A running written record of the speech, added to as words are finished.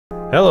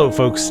Hello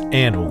folks,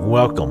 and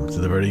welcome to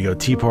the Vertigo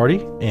Tea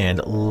Party, and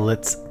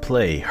let's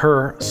play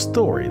Her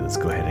Story. Let's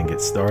go ahead and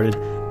get started.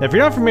 Now, if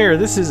you're not familiar,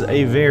 this is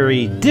a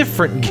very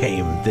different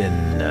game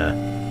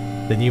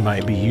than you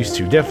might be used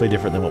to. Definitely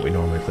different than what we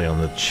normally play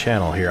on the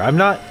channel here.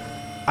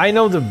 I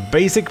know the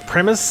basic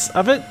premise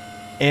of it,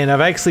 and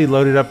I've actually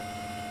loaded up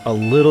a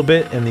little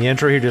bit in the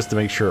intro here just to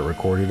make sure it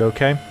recorded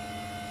okay.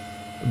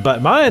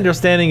 But my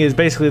understanding is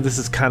basically this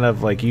is kind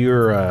of like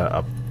you're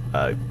a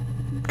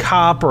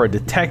cop or a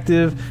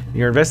detective.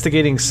 You're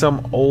investigating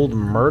some old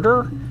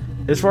murder,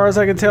 as far as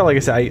I can tell. Like I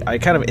said, I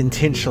kind of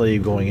intentionally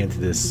going into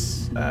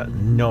this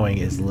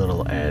knowing as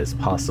little as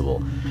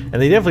possible,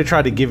 and they definitely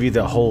tried to give you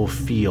the whole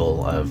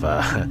feel of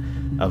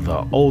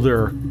an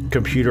older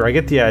computer. I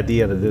get the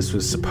idea that this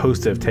was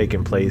supposed to have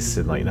taken place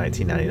in like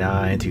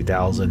 1999,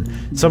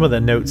 2000. Some of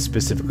the notes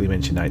specifically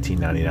mention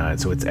 1999,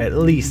 so it's at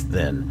least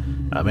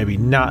then, maybe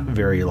not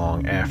very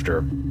long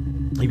after.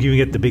 You can even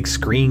get the big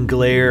screen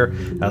glare,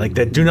 like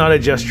that. Do not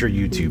adjust your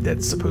YouTube.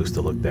 That's supposed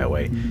to look that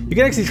way. You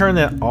can actually turn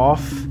that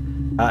off,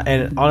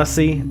 and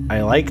honestly,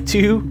 I like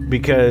to,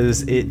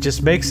 because it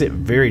just makes it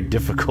very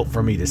difficult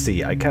for me to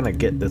see. I kind of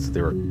get that's what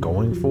they were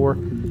going for,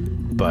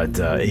 but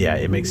yeah,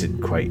 it makes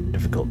it quite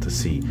difficult to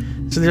see.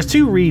 So there's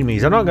two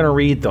readmes. I'm not going to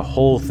read the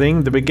whole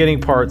thing. The beginning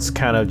part's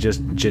kind of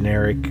just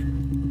generic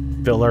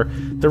filler.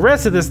 The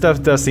rest of this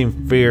stuff does seem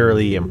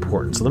fairly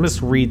important, so let me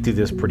just read through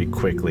this pretty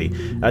quickly.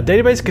 A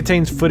database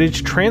contains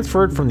footage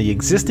transferred from the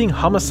existing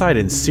homicide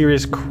and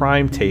serious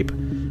crime tape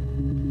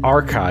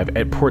archive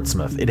at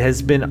Portsmouth. It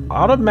has been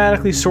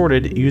automatically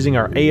sorted using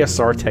our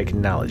ASR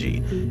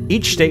technology.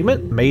 Each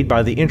statement made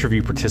by the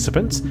interview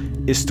participants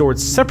is stored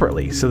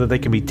separately so that they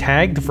can be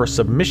tagged for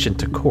submission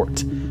to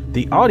court.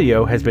 The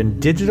audio has been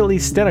digitally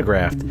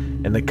stenographed,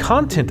 and the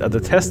content of the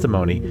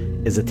testimony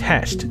is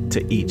attached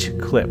to each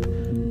clip.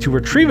 To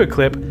retrieve a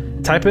clip,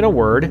 type in a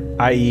word,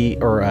 i.e.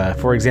 or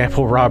for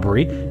example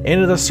robbery,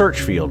 into the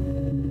search field.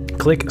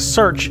 Click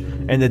search,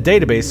 and the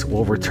database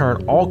will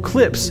return all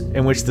clips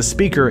in which the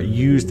speaker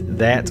used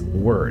that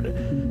word.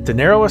 To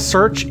narrow a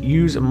search,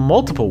 use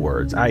multiple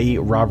words, i.e.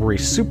 robbery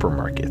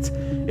supermarket.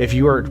 If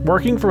you are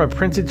working from a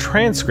printed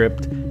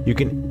transcript, you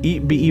can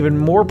be even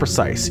more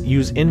precise.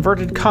 Use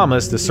inverted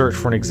commas to search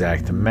for an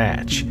exact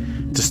match.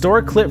 To store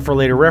a clip for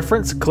later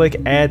reference,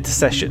 click add to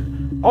session.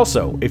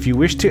 Also, if you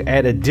wish to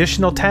add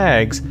additional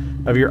tags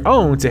of your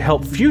own to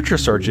help future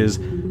searches,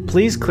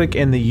 please click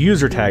in the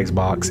user tags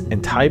box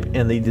and type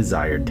in the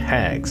desired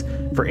tags.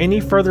 For any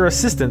further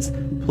assistance,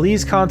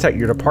 please contact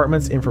your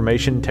department's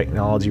information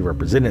technology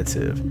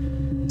representative.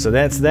 So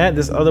that's that.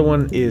 This other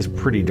one is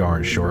pretty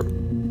darn short.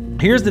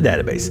 Here's the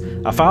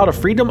database. I filed a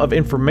Freedom of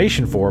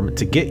Information form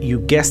to get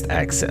you guest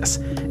access.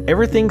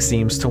 Everything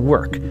seems to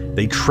work.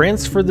 They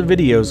transferred the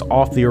videos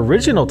off the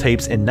original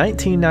tapes in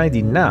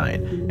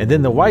 1999, and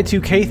then the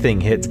Y2K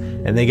thing hit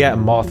and they got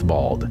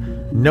mothballed.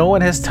 No one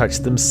has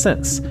touched them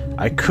since.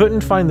 I couldn't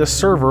find the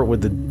server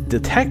with the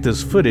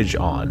detectives' footage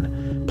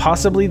on.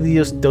 Possibly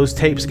those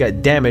tapes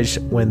got damaged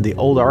when the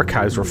old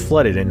archives were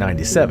flooded in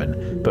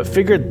 '97, but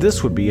figured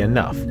this would be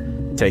enough.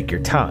 Take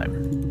your time.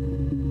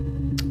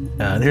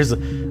 There's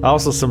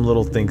also some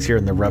little things here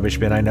in the rubbish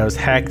bin. I noticed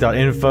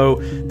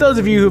hack.info. Those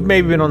of you who've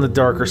maybe been on the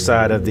darker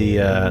side of the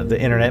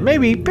internet,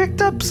 maybe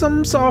picked up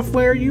some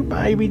software you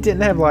maybe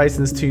didn't have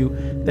license to.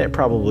 That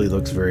probably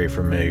looks very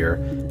familiar.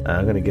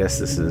 I'm gonna guess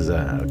this is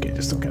okay,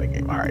 just some kind of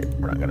game. All right,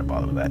 we're not gonna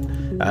bother with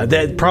that.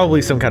 That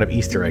probably some kind of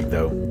Easter egg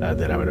though,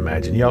 that I would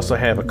imagine. You also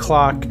have a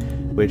clock,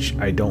 which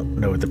I don't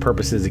know what the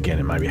purpose is. Again,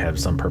 it might have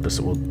some purpose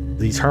that we'll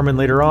determine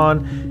later on,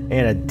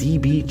 and a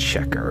DB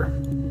checker,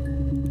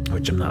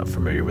 which I'm not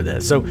familiar with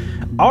that. So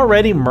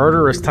already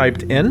murder is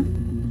typed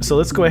in. So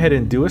let's go ahead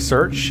and do a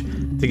search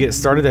to get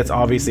started. That's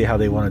obviously how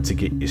they wanted to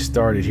get you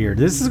started here.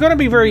 This is going to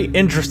be very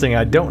interesting.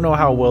 I don't know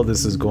how well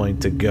this is going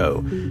to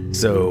go.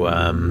 So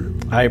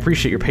I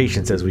appreciate your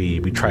patience as we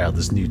try out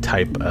this new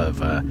type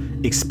of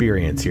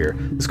experience here.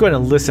 Let's go ahead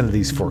and listen to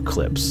these 4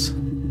 clips.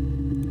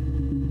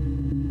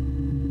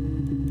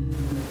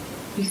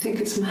 You think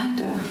it's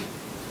murder?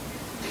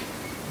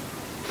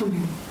 I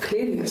mean,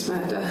 clearly it's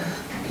murder.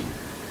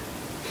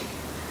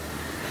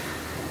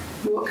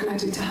 What can I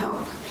do to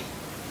help?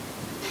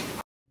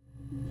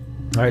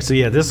 Alright, so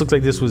yeah, this looks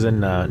like this was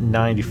in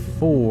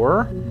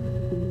 94.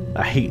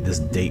 I hate this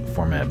date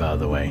format, by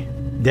the way.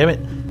 Damn it.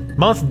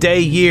 Month, day,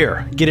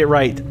 year. Get it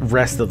right,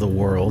 rest of the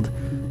world. So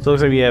it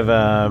looks like we have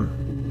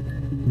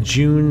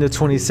June the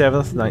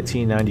 27th,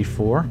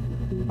 1994. I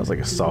was like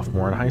a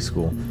sophomore in high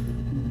school.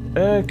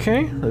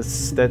 Okay,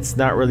 that's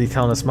not really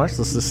telling us much.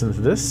 Let's listen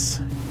to this.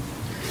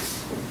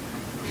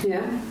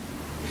 Yeah,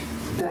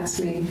 that's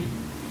me.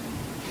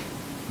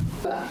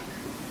 But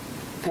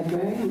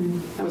February, I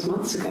mean, that was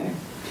months ago.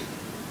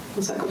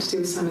 What's that got to do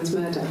with Simon's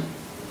murder?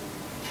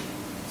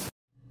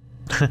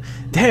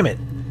 Damn it.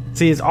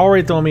 See, it's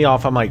already throwing me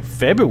off. I'm like,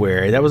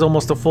 February? That was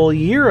almost a full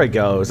year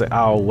ago. It's like,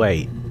 oh,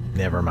 wait.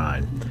 Never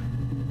mind.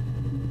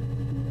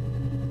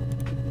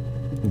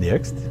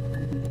 Next.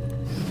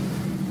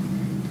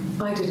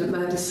 I didn't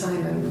murder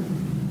Simon.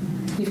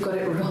 You've got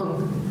it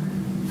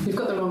wrong. You've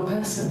got the wrong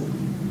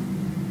person.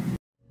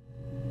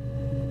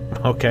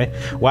 Okay.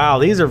 Wow,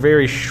 these are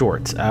very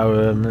short.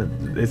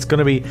 It's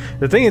gonna be...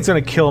 The thing that's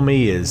gonna kill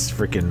me is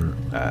freaking,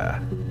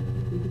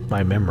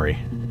 my memory.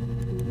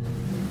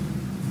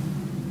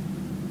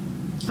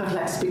 I'd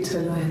like to speak to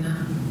a lawyer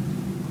now.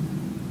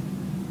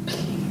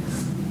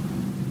 Please.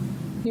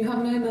 You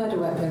have no murder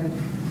weapon.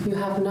 You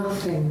have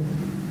nothing.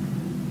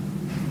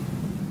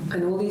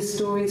 And all these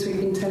stories we've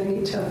been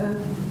telling each other.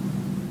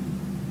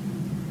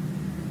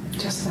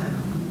 Just that.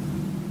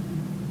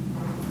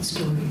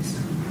 Stories.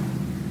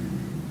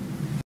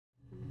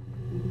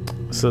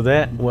 So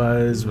that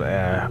was...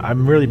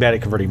 I'm really bad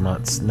at converting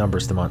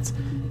numbers to months.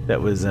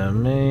 That was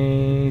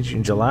May,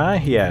 June, July?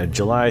 Yeah,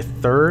 July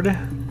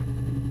 3rd.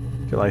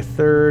 July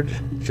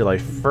 3rd, July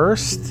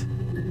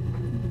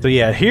 1st. So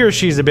yeah, here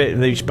she's a bit...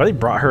 They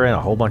brought her in a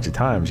whole bunch of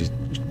times. She's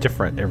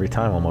different every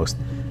time almost.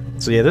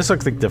 So yeah, this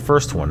looks like the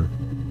first one.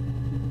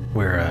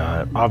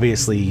 Where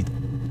obviously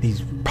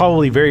he's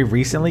probably very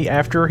recently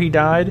after he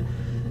died.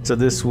 So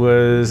this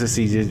was, let's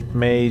see,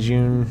 May,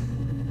 June...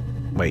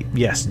 Wait,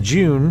 yes,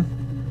 June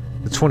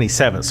the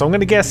 27th. So I'm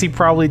going to guess he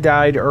probably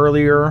died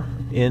earlier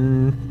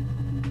in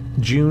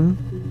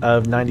June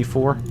of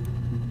 94.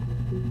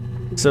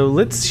 So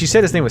let's... She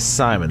said his name was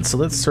Simon, so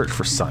let's search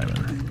for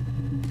Simon.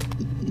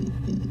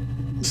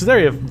 So there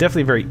you have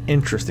definitely a very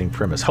interesting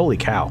premise. Holy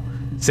cow.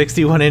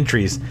 61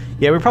 entries.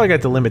 Yeah, we probably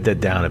got to limit that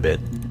down a bit.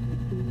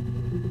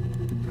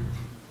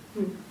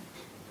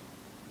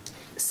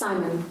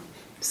 Simon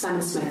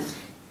Smith.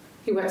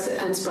 He works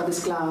at Ernst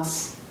Brothers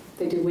Glass.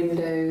 They do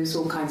windows,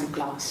 all kinds of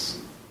glass.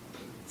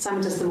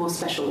 Simon does the more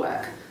special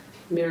work.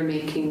 Mirror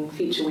making,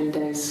 feature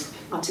windows,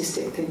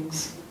 artistic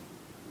things.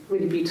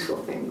 Really beautiful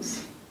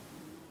things.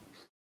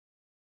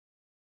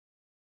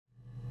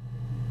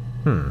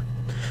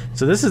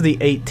 So this is the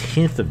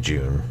 18th of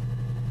June.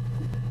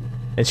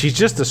 And she's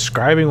just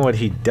describing what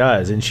he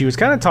does. And she was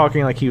kind of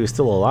talking like he was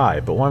still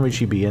alive. But why would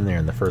she be in there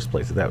in the first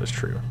place if that was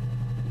true?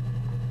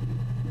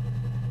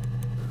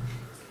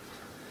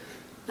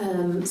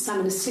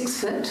 Simon is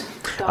 6 foot.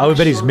 Oh, I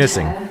bet he's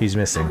missing. He's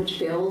missing. Average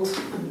build.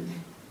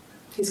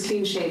 He's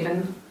clean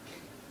shaven.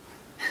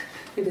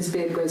 If his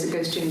beard grows, it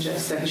goes ginger,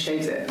 so he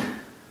shaves it.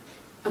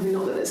 I mean,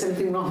 not that there's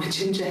anything wrong with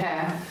ginger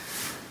hair.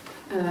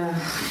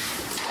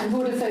 I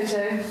bought a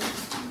photo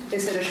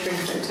instead of a spring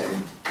photo.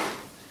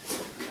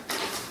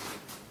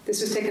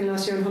 This was taken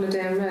last year on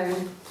holiday in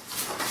Rome.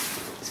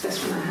 It's the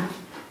best one I have.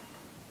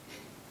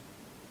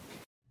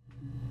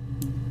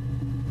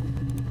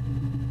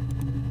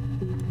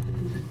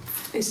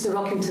 It's the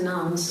Rockington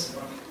Arms,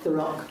 The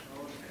Rock.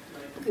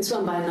 It's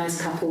run by a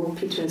nice couple,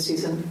 Peter and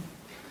Susan.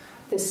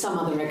 There's some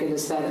other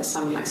regulars there that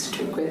Simon likes to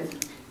drink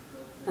with,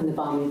 and the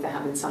barmaid they're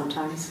having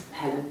sometimes,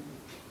 Helen.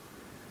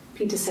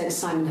 Peter said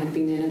Simon had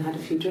been in and had a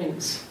few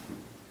drinks.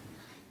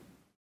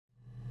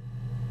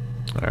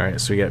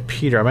 Alright, so we got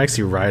Peter. I'm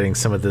actually writing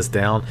some of this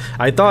down.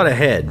 I thought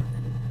ahead,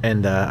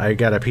 and I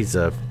got a piece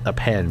of a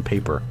pen and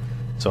paper.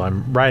 So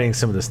I'm writing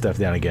some of this stuff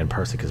down again,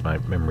 partially because my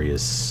memory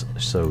is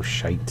so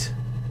shite.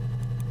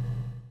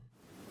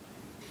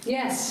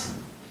 Yes,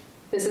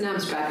 there's an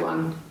Amstrad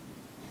one.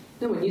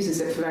 No one uses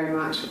it for very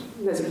much.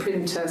 There's a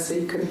printer so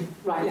you can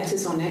write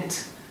letters on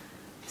it.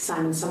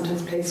 Simon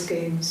sometimes plays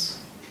games.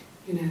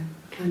 You know,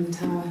 climb the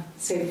tower,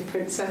 save the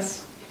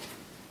princess,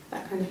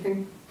 that kind of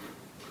thing.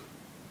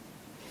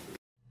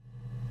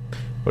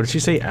 What did she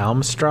say,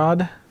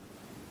 Amstrad?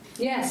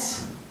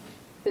 Yes,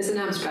 there's an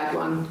Amstrad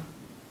one.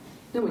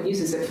 No one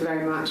uses it for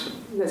very much.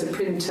 There's a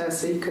printer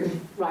so you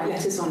can write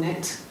letters on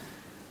it.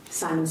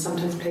 Simon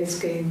sometimes plays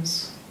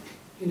games.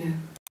 You know.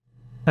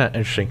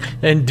 Interesting.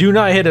 And do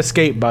not hit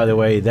escape, by the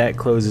way. That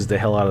closes the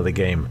hell out of the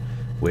game.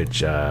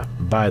 Which,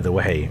 by the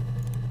way,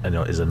 I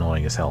know is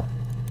annoying as hell.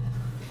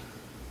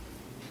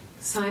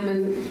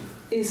 Simon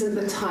isn't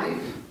the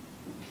type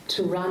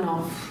to run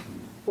off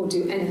or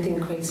do anything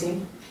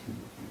crazy.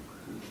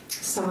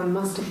 Someone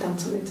must have done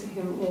something to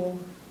him, or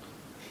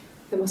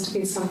there must have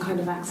been some kind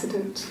of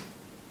accident.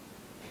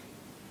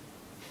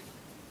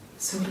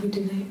 So what do we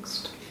do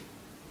next?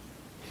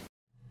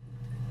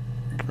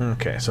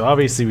 Okay, so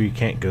obviously we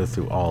can't go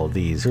through all of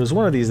these. There was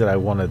one of these that I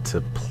wanted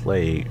to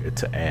play,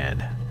 to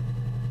add.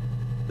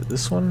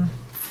 This one?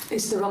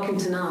 It's the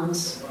Rockington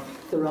Arms,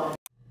 The Rock.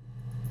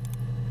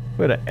 I'm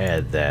gonna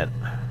add that.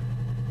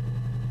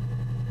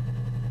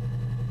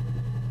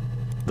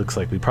 Looks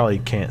like we probably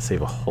can't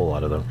save a whole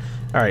lot of them.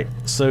 Alright,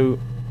 so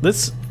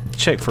let's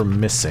check for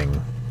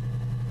missing.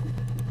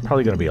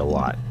 Probably gonna be a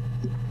lot.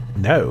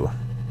 No,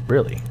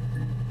 really.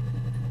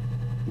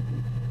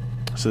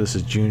 So this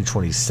is June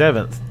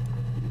 27th.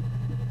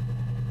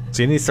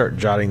 So you need to start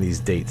jotting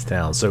these dates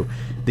down. So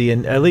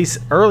at least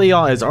early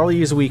on, as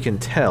early as we can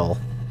tell,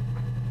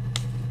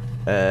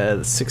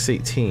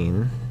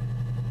 6/18.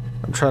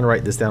 I'm trying to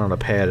write this down on a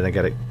pad, and I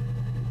got a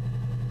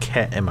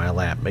cat in my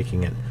lap,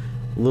 making it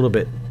a little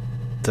bit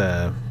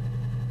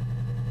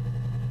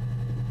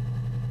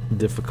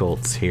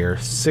difficult here.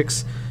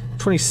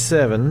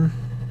 6/27.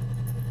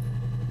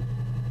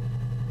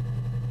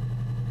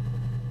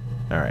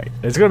 Alright,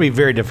 it's going to be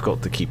very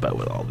difficult to keep up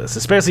with all this,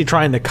 especially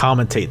trying to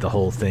commentate the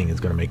whole thing is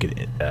going to make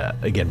it,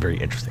 again, very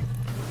interesting.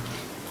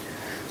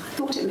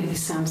 thought it made me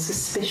sound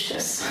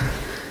suspicious.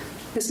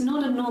 It's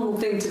not a normal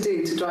thing to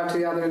do, to drive to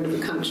the other end of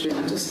the country.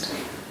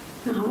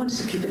 I wanted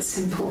to keep it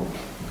simple.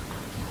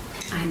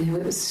 I knew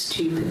it was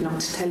stupid not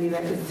to tell you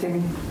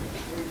everything.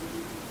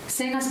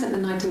 Saying I spent the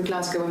night in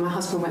Glasgow when my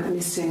husband went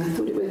missing, I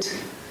thought it would,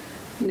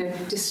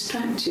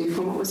 distract you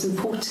from what was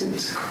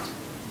important.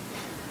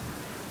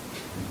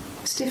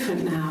 It's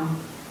different now.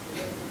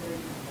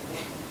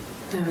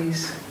 No,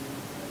 he's...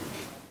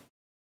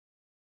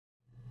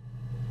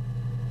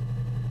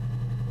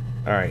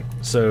 Alright,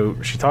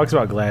 so she talks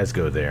about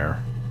Glasgow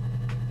there.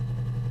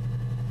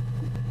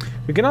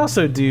 We can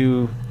also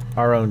do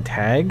our own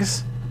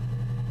tags.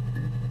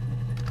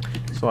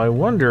 So I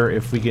wonder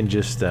if we can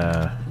just,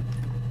 like,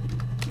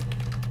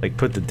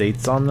 put the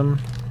dates on them.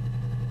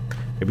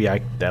 Maybe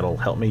that'll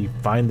help me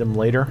find them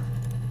later.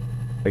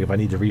 Like, if I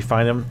need to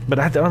re-find them. But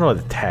I don't know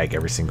how to tag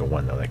every single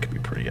one, though. That could be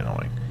pretty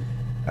annoying.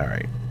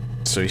 Alright.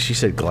 So she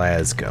said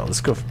Glasgow.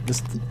 Let's go,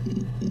 just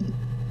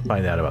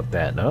find out about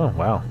that. Oh,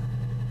 wow.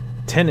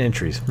 10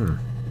 entries. I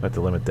have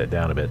to limit that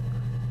down a bit.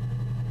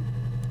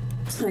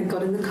 I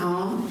got in the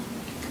car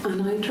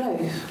and I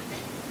drove.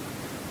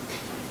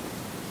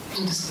 I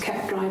just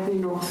kept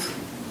driving north.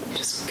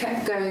 Just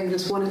kept going,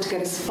 just wanted to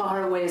get as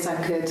far away as I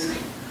could.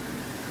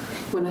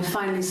 When I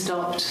finally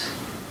stopped,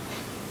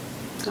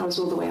 I was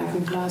all the way up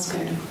in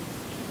Glasgow.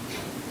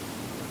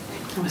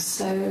 I was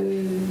so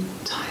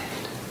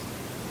tired.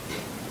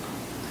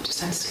 I just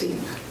had to sleep.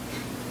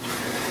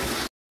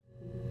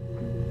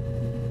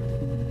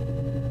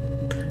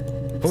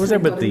 What was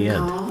that at the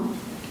end? I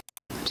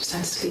just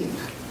had to sleep.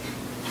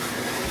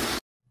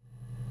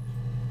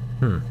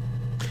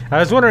 I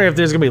was wondering if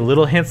there's gonna be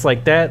little hints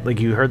like that, like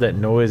you heard that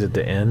noise at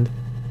the end.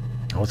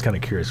 I was kind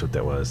of curious what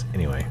that was.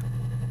 Anyway.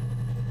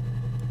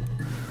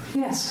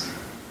 Yes.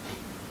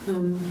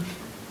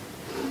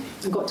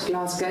 I got to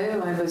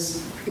Glasgow. I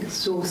was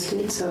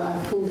exhausted, so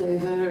I pulled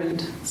over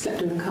and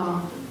slept in the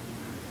car.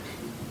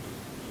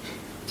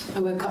 I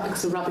woke up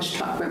because a rubbish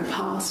truck went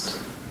past.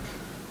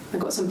 I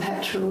got some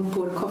petrol,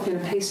 bought a coffee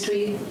and a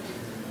pastry,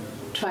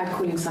 tried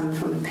calling someone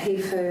from the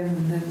payphone,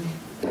 and then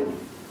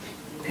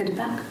headed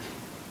back.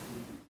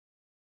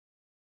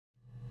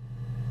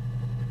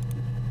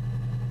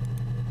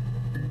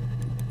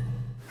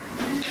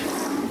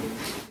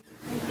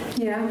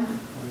 Yeah,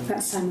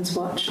 that's Simon's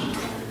watch.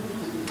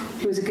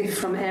 It was a gift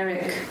from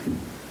Eric.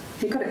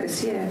 He got it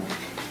this year.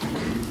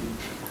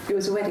 It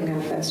was a wedding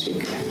anniversary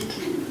gift.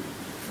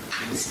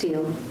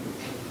 Steel.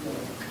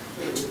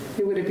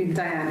 It would have been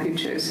Diane who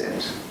chose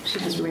it. She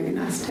has really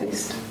nice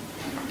taste.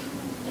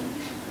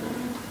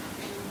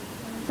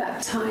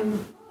 That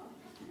time,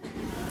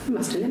 it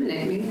must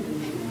eliminate me.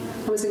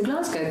 I was in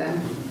Glasgow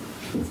then.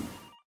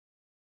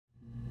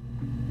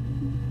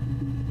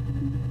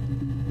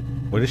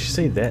 What did she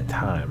say that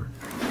time?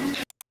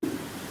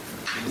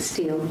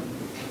 Steel.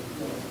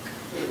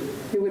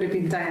 It would have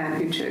been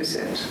Diane who chose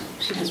it.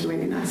 She has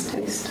really nice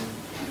taste.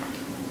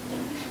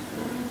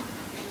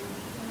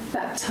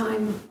 That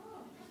time,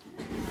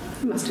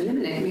 it must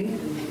eliminate me.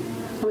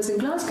 I was in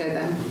Glasgow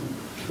then.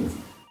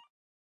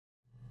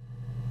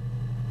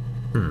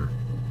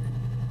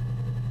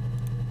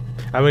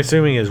 I'm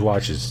assuming his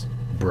watch is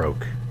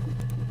broke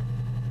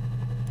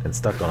and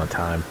stuck on a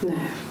time. No,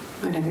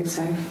 I don't think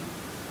so.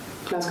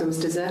 Glasgow was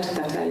deserted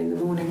that early in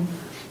the morning.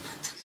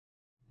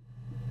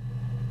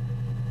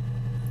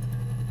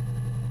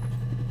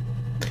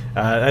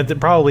 I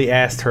probably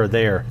asked her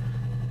there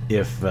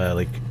if,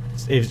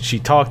 if she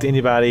talked to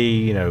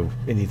anybody,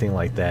 anything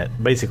like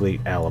that. Basically,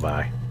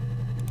 alibi.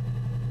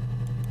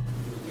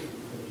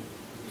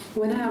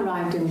 When I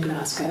arrived in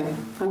Glasgow,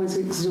 I was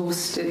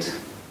exhausted.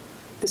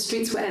 The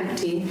streets were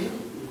empty.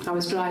 I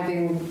was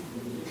driving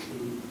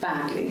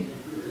badly.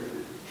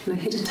 And I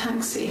hit a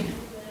taxi.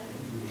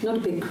 Not a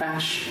big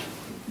crash,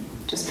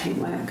 just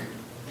paintwork.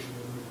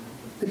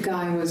 The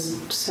guy was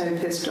so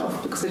pissed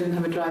off because I didn't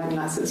have a driving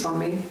license on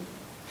me.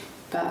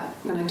 But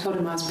when I told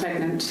him I was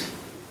pregnant,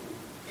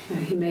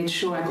 he made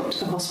sure I got to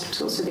the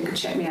hospital so they could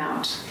check me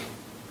out.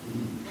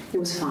 It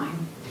was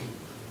fine.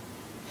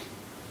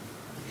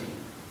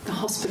 The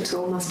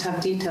hospital must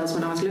have details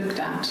when I was looked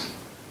at.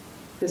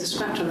 There's a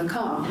scratch on the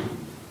car.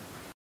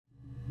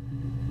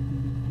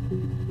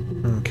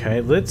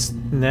 Okay, let's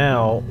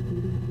now...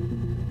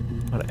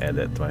 I'm going to add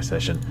that to my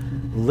session.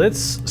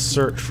 Let's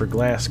search for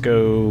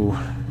Glasgow...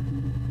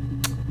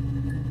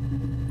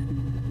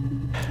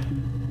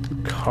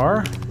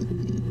 car?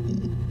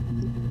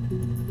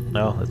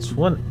 No, that's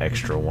one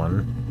extra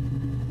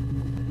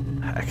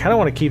one. I kind of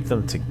want to keep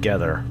them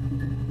together.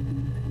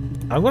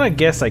 I'm going to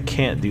guess I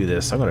can't do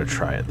this. I'm going to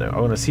try it, though. I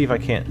want to see if I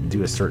can't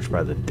do a search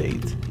by the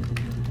date.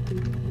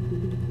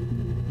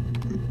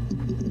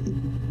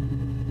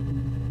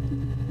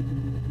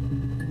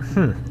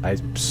 I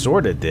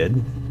sort of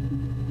did.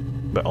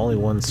 But only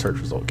one search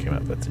result came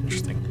up. That's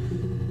interesting.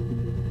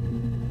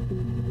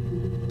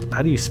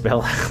 How do you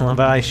spell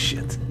alibi?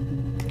 Shit.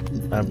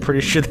 I'm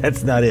pretty sure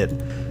that's not it.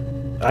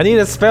 I need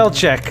a spell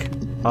check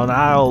on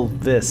all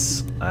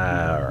this.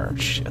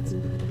 Shit.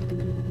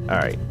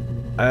 Alright.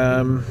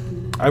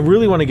 I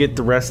really want to get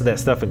the rest of that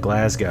stuff in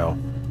Glasgow.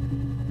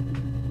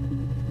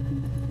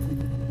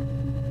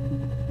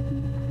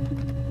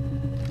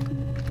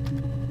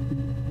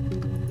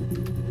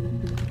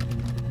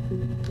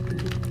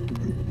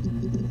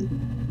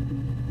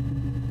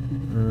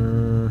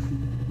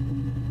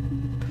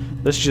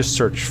 Let's just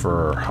search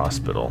for her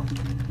hospital.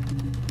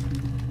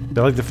 I'd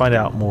like to find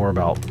out more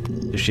about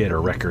if she had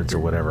her records or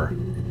whatever.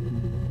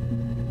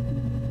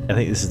 I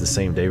think this is the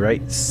same day,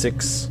 right?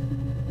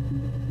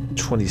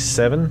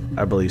 6/27?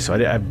 I believe so.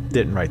 I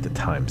didn't write the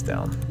times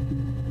down.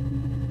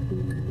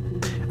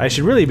 I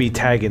should really be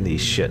tagging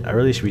these shit. I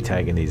really should be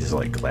tagging these as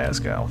like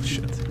Glasgow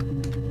shit.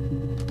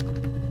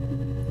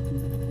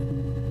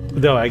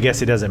 Though I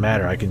guess it doesn't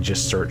matter. I can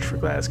just search for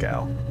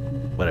Glasgow.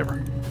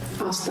 Whatever.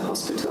 Ask the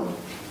hospital.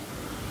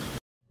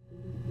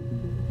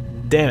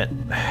 Damn it.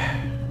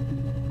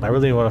 I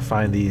really want to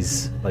find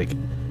these, like,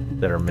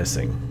 that are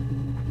missing.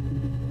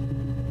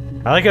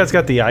 I like how it's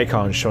got the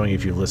icon showing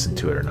if you listen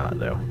to it or not,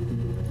 though.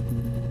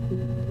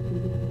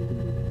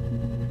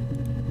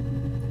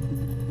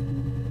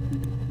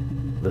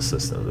 Let's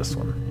listen to this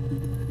one.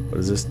 What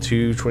is this?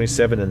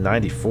 2/27 and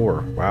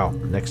 94. Wow,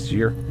 next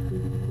year.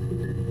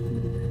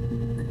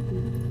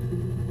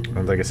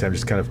 And like I said, I'm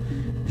just kind of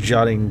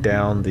jotting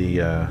down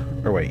the,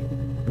 or wait.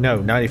 No,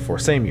 94.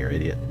 Same year,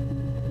 idiot.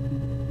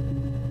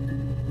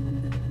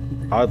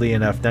 Oddly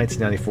enough,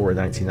 1994 and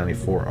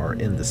 1994 are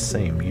in the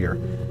same year.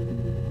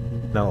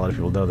 Not a lot of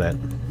people know that.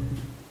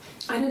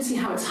 I don't see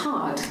how it's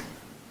hard.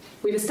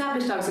 We've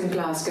established I was in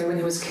Glasgow when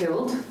he was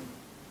killed.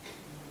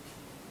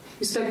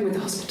 You've spoken with the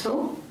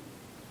hospital?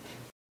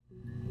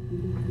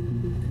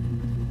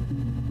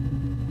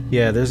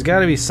 Yeah, there's got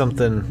to be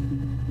something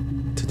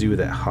to do with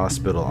that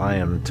hospital. I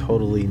am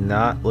totally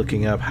not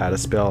looking up how to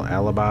spell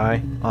alibi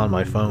on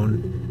my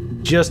phone,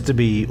 just to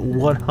be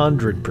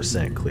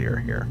 100% clear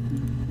here.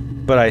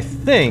 But I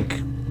think,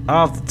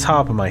 off the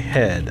top of my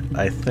head,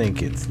 I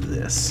think it's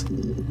this.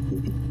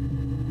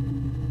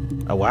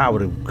 Oh wow,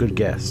 what a good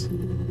guess.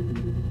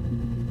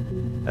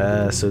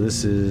 So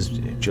this is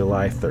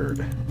July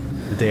 3rd,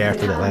 the day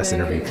after that last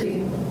interview.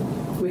 Quickly.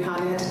 We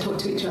hardly had to talk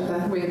to each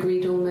other. We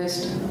agreed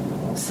almost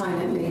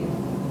silently.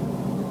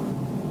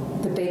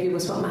 The baby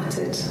was what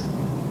mattered.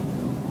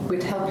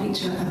 We'd help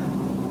each other.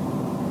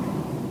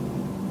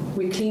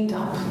 We cleaned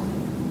up.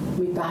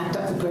 We bagged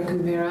up the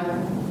broken mirror,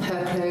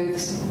 her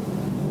clothes.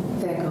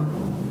 They're gone.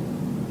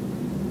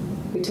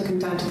 We took him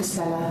down to the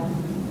cellar.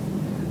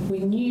 We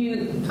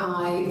knew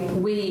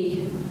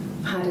we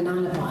had an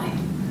alibi,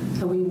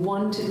 and we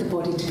wanted the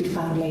body to be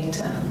found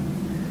later.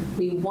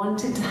 We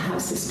wanted to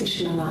have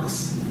suspicion on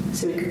us,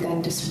 so we could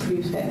then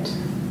disprove it,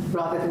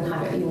 rather than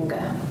have it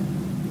linger.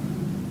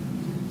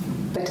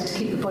 Better to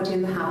keep the body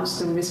in the house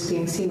than risk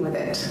being seen with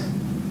it.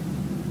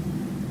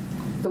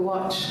 The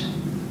watch,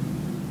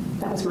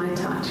 that was my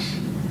touch,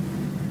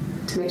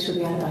 to make sure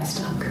the alibi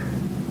stuck.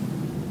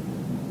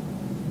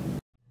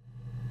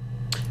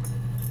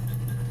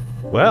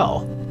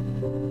 Well,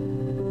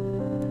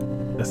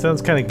 that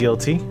sounds kind of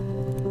guilty.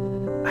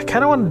 I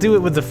kind of want to do it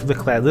with the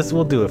clad.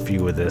 We'll do a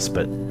few with this,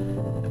 but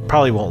it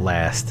probably won't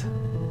last.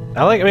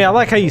 I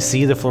like how you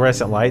see the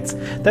fluorescent lights.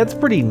 That's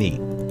pretty neat.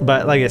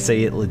 But like I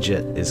say, it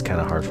legit is kind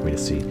of hard for me to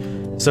see.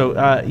 So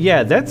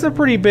yeah, that's a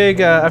pretty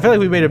big. I feel like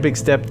we made a big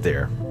step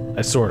there.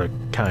 Sort of,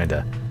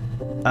 kinda.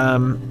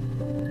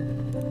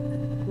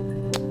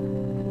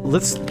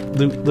 Let's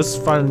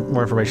find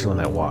more information on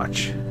that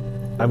watch.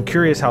 I'm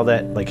curious how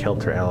that like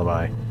helped her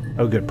alibi.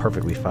 Oh, good,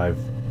 perfectly five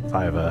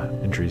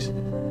entries.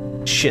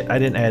 Shit, I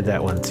didn't add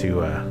that one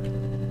to.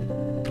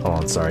 Hold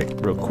on, sorry,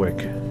 real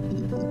quick.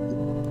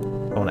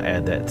 I want to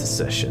add that to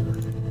session.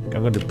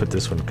 I'm going to put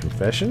this one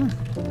confession.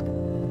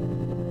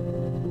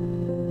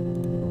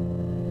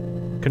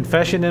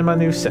 Confession in my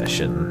new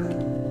session.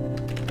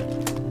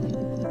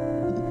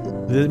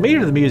 The meter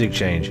of the music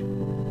change.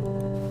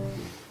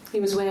 He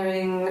was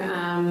wearing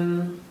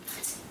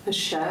a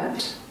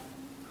shirt.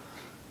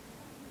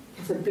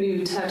 It's a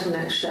blue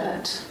turtleneck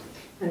shirt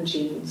and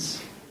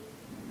jeans.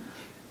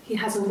 He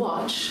has a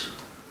watch.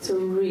 It's a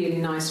really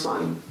nice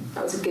one.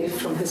 That was a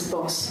gift from his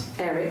boss,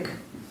 Eric.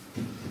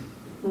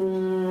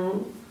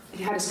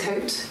 He had his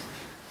coat,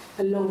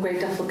 a long grey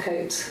duffel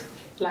coat,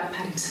 like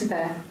Paddington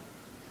Bear.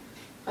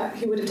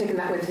 He would have taken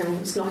that with him.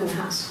 It's not in the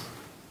house.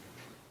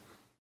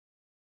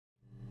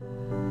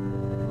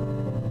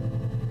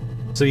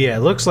 So yeah,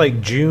 it looks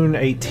like June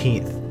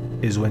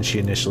 18th is when she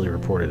initially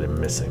reported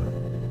him missing.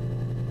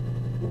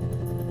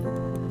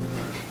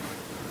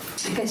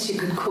 I guess you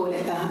could call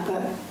it that,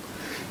 but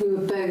we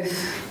were both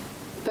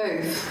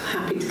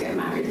happy to get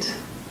married.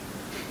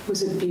 It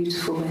was a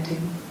beautiful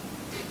wedding.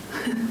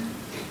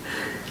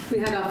 We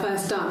had our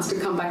first dance to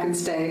Come Back and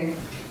Stay.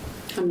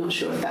 I'm not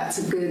sure if that's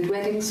a good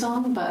wedding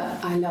song, but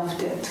I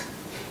loved it.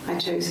 I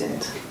chose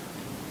it.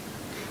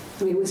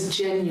 I mean, it was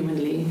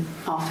genuinely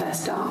our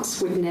first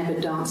dance. We'd never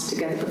danced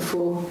together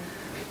before.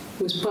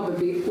 It was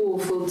probably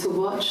awful to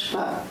watch,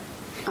 but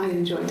I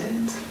enjoyed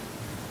it.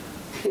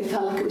 It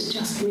felt like it was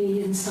just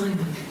me and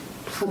Simon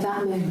for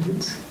that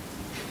moment.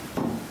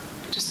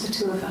 Just the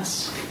two of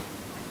us.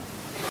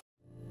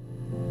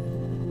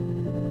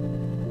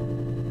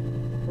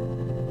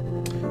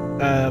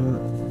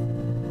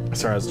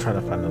 Sorry, I was trying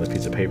to find another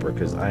piece of paper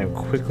because I am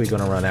quickly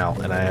going to run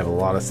out and I have a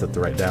lot of stuff to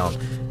write down.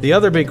 The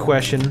other big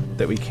question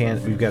that we've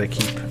got to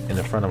keep in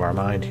the front of our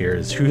mind here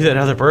is who that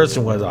other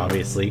person was,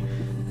 obviously.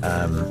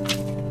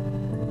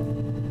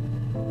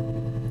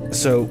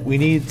 So we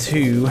need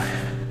to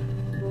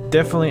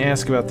definitely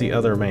ask about the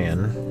other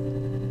man.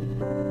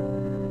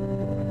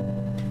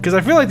 Because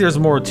I feel like there's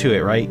more to it,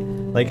 right?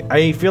 Like,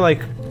 I feel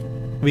like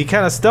we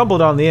kind of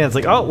stumbled on the end. It's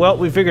like, oh, well,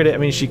 we figured it. I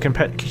mean, she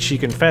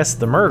confessed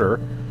the murder,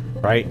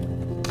 right?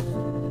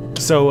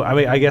 So, I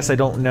mean, I guess I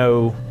don't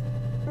know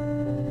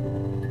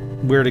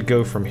where to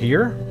go from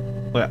here,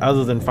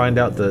 other than find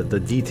out the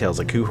details,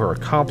 like who her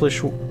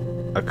accomplice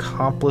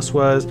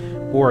was,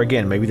 or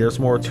again, maybe there's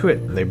more to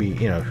it. Maybe,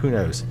 you know, who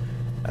knows.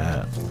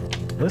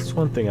 That's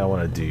one thing I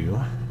want to do.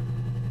 Well,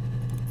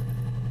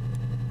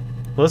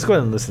 let's go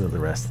ahead and listen to the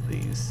rest of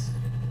these.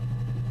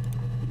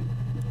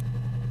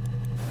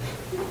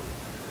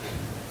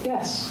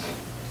 Yes.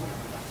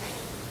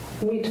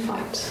 We'd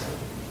fight.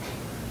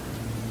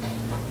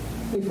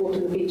 We fought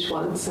on the beach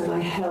once, and I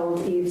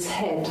held Eve's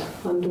head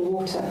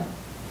underwater.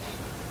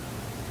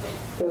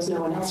 There was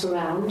no one else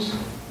around.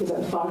 We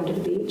went far into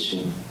the beach,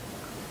 and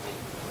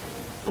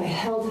I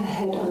held her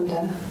head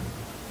under,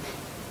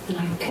 and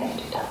I kept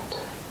it out.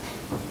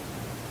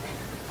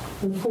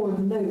 And for a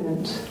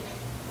moment,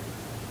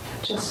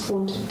 I just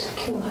wanted to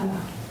kill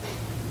her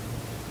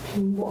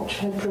and watch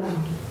her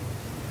drown.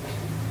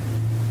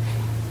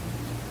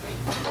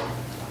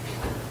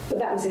 But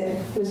that was it.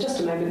 It was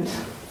just a moment.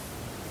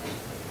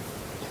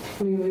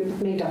 We were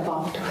made up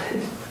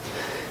afterwards.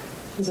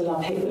 It was a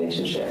love-hate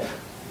relationship.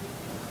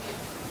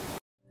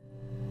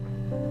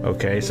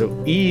 Okay,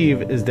 so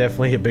Eve is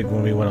definitely a big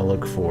one we want to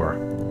look for.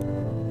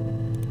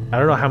 I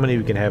don't know how many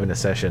we can have in a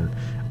session.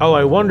 Oh,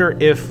 I wonder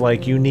if,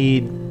 like, you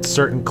need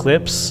certain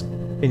clips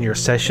in your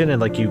session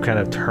and, like, you kind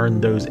of turn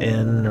those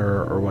in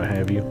or what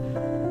have you.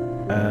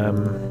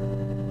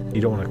 You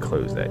don't want to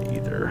close that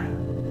either.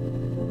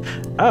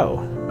 Oh,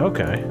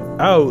 okay.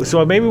 Oh,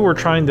 so maybe we're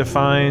trying to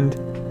find,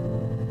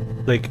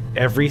 like,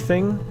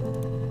 everything?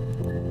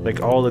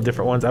 Like, all the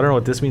different ones? I don't know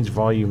what this means.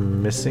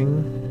 Volume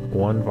missing?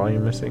 One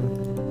volume missing?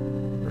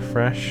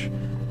 Refresh.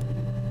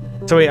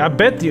 So wait, I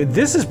bet you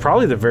this is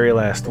probably the very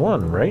last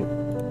one, right?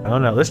 I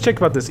don't know. Let's check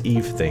about this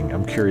Eve thing.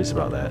 I'm curious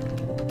about that.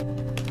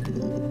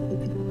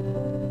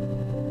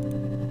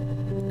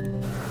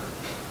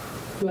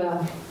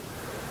 Well,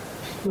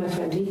 my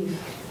friend Eve.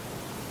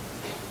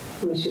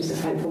 I mean, she was a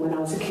friend from when I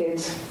was a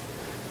kid.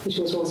 And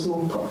she was always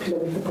more popular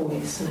with the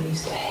boys, and I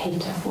used to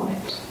hate her for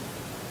it.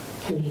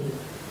 I mean,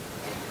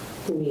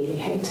 really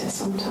hate her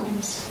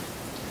sometimes.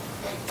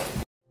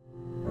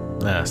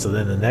 So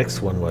then the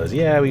next one was,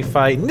 yeah, we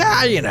fight.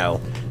 Nah, you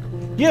know,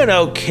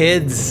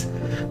 kids.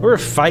 We're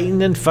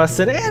fighting and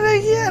fussing,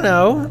 and you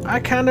know, I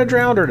kind of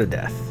drowned her to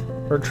death,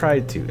 or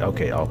tried to.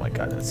 Okay, oh my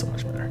god, that's so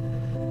much better.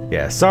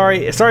 Yeah,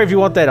 sorry if you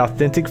want that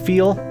authentic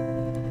feel,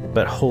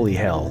 but holy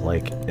hell,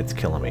 like, it's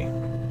killing me.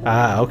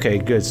 Ah, okay,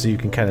 good, so you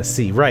can kind of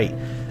see. Right,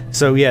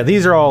 so yeah,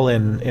 these are all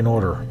in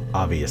order,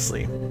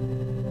 obviously.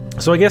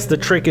 So I guess the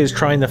trick is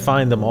trying to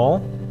find them all,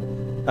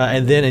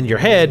 and then in your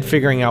head,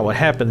 figuring out what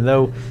happened,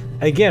 though,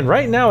 again,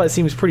 right now it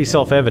seems pretty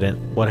self-evident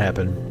what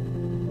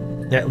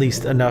happened. At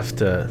least enough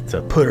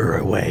to put her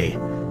away.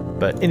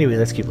 But anyway,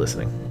 let's keep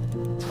listening.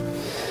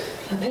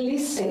 A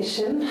police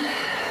station.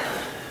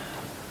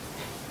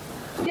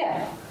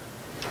 Yeah.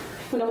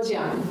 When I was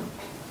young,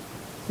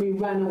 we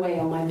ran away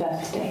on my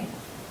birthday.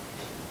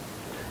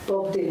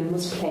 Bob Dylan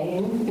was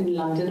playing in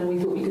London, and we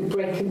thought we could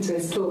break into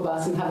his tour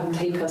bus and have him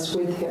take us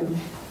with him.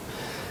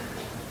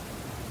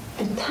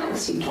 The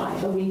taxi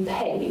driver we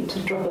paid to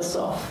drop us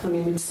off. I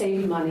mean, we'd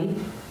saved money,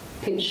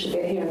 pinched a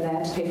bit here and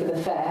there to pay for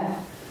the fare.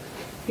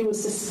 He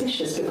was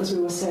suspicious because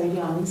we were so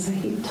young, so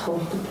he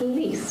told the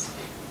police.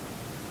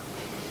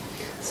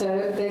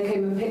 So they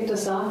came and picked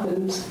us up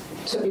and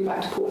took me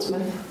back to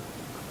Portsmouth.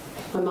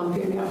 My mum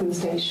picked me up from the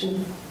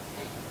station.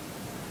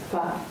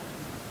 But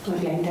I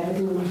blamed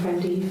everything on my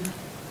friend Eve.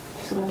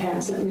 So my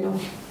parents let me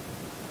off.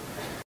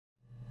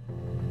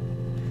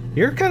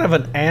 You're kind of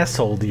an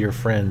asshole to your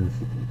friend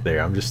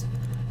there. I'm just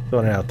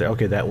throwing it out there.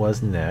 Okay, that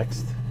was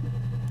next.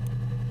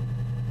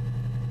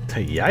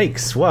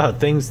 Yikes! Wow,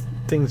 things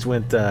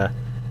went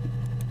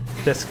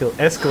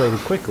escalated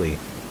quickly,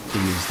 to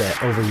use that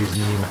overused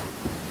meme.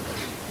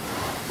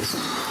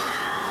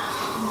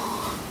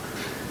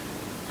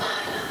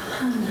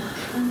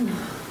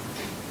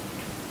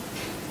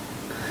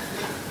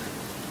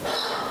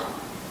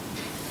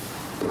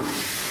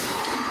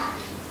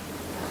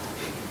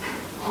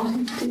 What are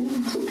you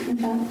doing talking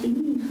about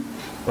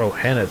Eve? Oh,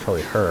 Hannah, it's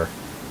probably her.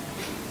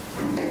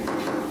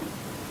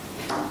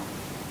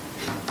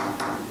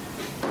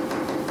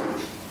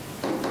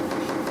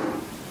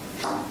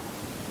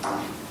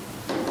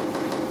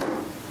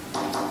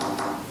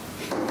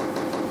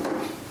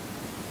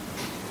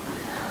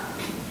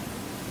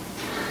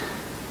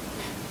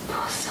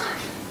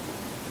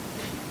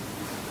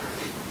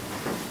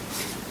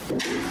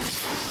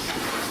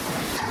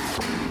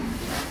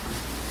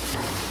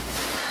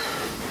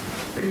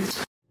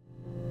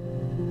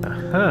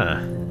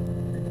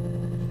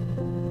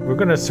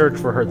 gonna search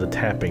for her the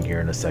tapping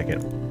here in a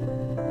second.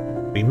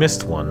 We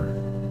missed one.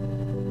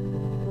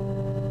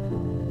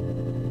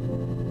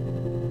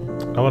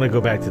 I want to go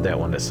back to that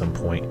one at some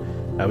point.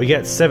 We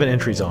got 7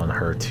 entries on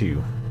her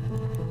too.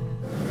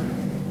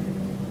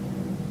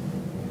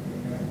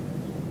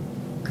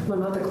 My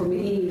mother called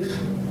me Eve.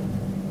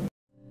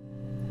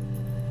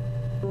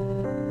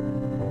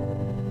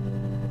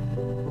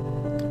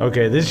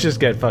 Okay, this just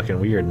got fucking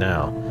weird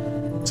now.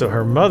 So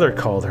her mother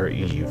called her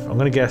Eve. I'm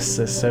gonna guess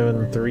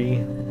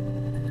 7-3.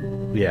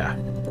 Yeah.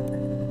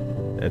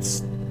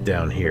 It's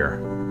down here.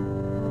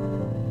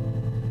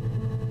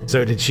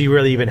 So did she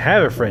really even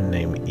have a friend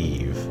named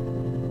Eve?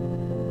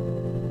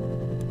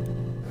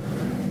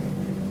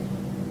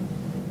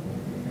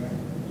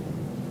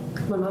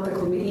 My mother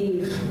called me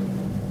Eve.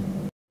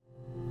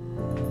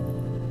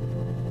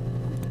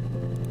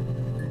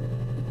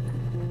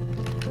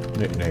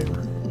 Nickname.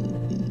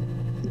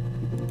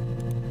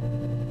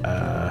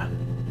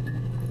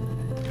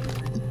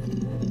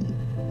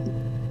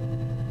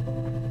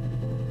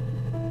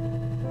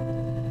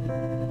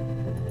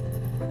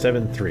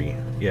 7-3.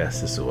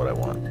 Yes, this is what I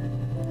want.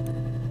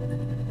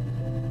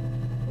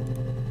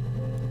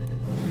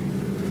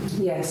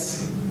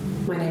 Yes,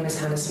 my name is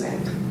Hannah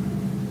Smith.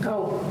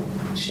 Oh,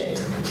 shit.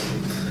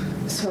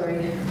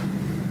 Sorry.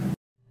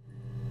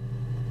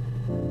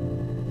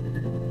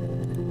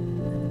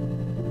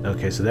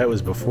 Okay, so that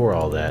was before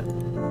all that.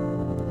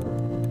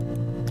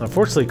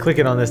 Unfortunately,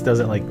 clicking on this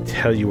doesn't, like,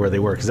 tell you where they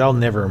were, because I'll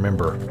never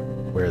remember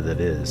where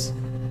that is.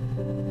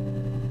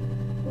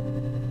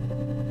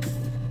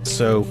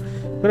 So,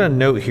 I'm going to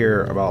note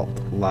here about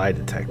lie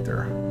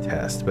detector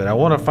test, but I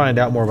want to find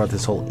out more about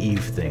this whole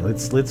Eve thing.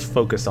 Let's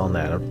focus on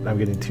that. I'm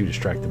getting too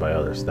distracted by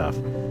other stuff,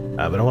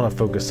 but I want to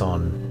focus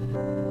on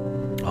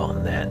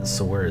that.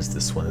 So where is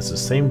this one? It's the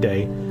same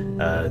day,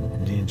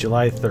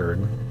 July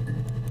 3rd.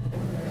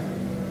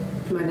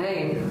 My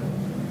name.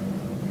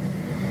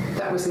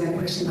 That was the only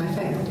question I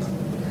failed.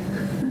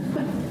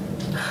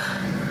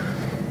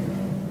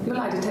 Your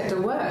lie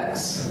detector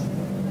works.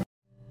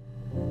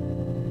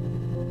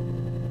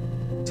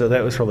 So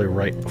that was probably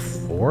right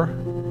before?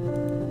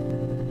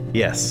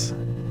 Yes.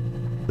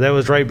 That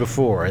was right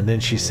before, and then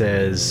she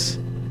says,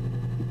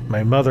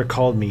 my mother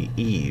called me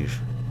Eve.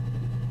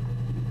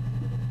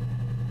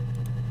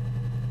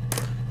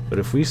 But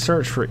if we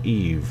search for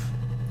Eve,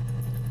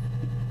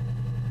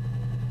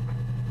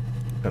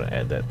 I'm gonna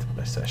add that to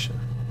my session.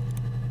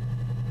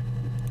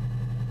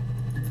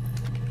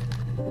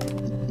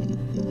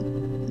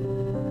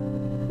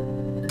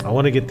 I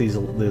want to get these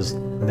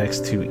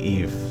next 2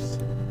 Eves.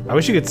 I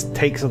wish you could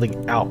take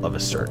something out of a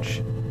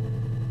search.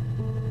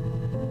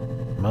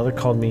 Mother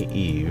called me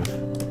Eve.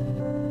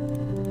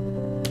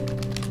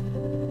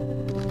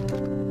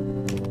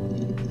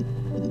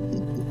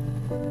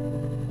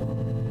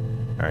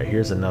 Alright,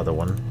 here's another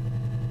one.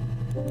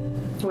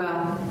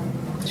 Well,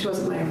 she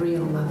wasn't my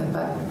real mother,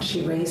 but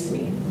she raised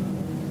me.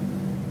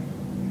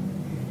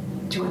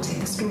 Do you want to hear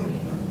the story?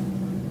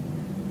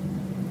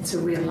 It's a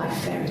real-life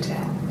fairy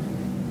tale.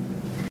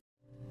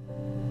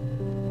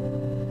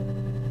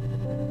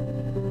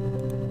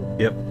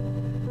 Yep.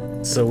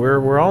 So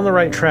we're on the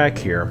right track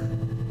here.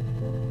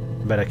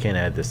 But I can't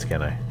add this,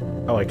 can I?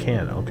 Oh, I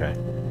can. Okay.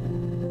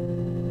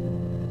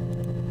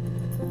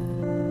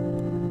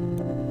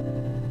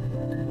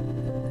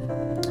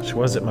 She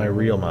wasn't my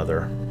real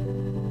mother.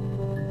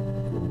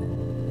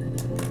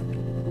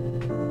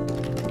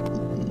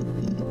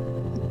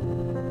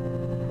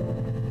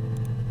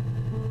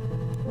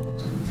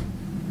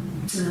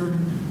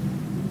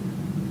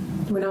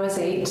 When I was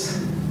 8,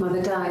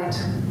 Mother died.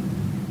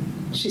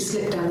 She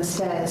slipped down the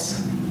stairs.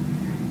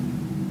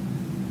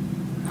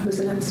 It was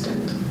an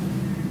accident.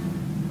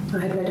 I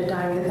had read a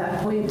diary at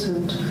that point,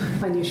 and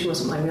I knew she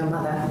wasn't my real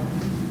mother.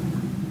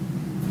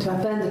 So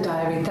I burned the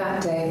diary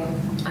that day,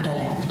 and I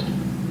left.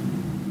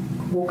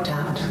 Walked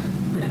out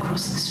and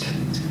across the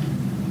street.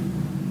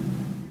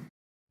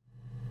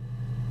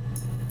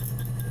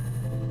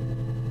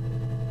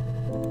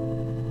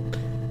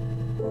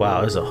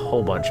 Wow, there's a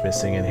whole bunch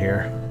missing in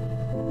here.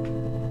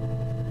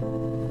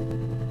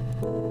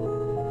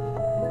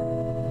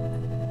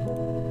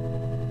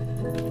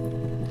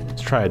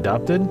 Let's try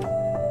adopted.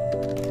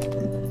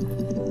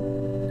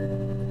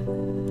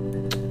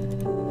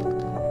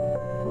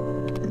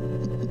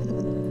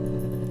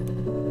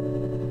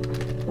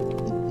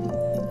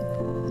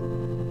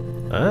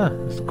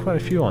 There's quite a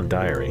few on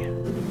diary.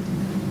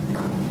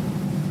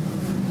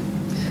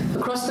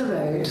 Across the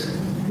road,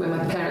 where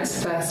my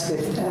parents first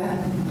lived there,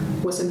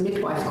 was a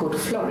midwife called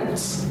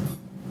Florence.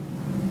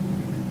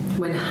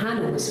 When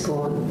Hannah was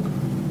born,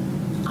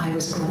 I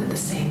was born at the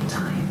same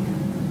time.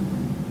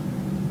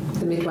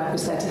 The midwife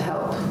was there to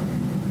help.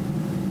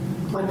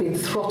 I'd been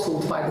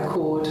throttled by the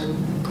cord,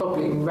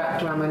 probably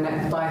wrapped around my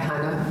neck by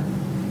Hannah.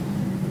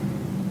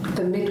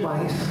 The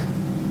midwife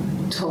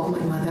told my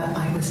mother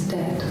I was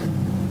dead.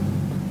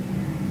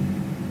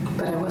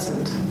 But I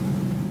wasn't.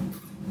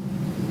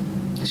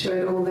 She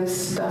wrote all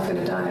this stuff in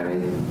a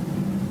diary.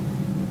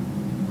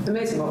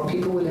 Amazing what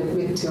people will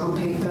admit to on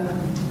paper.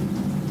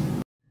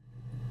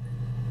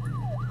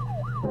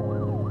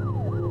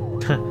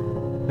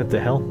 the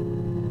hell?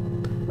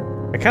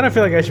 I kind of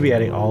feel like I should be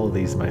adding all of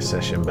these to my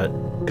session, but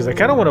because I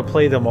kind of want to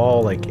play them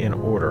all like in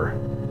order.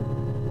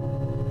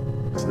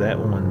 So that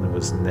one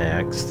was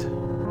next.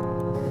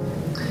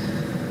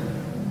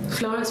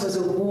 Florence was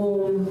a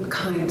warm,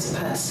 kind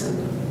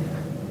person.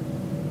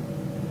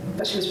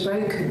 But she was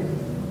broken,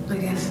 I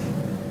guess.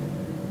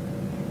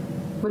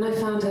 When I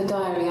found her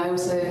diary, I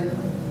also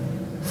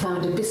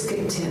found a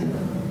biscuit tin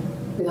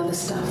with other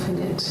stuff in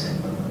it.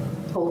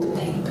 Older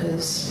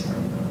papers,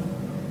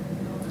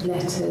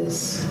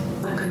 letters,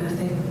 that kind of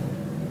thing.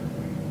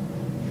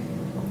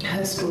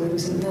 Her story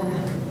wasn't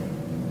there.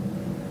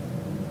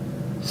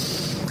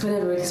 I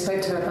never really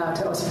spoke to her about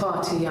it. I was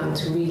far too young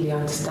to really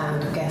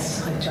understand, I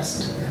guess. I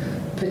just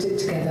put it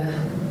together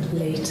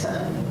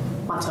later,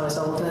 once I was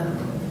older.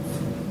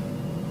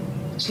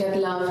 She had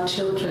loved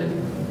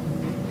children,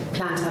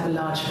 planned to have a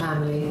large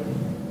family,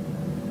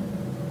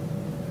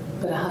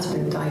 but her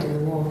husband died in the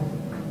war.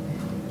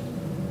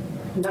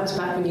 And that was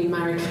back when you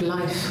married for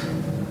life.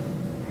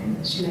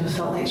 She never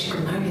felt like she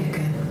could marry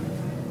again.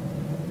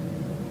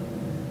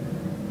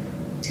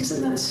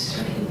 Isn't that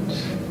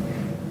strange?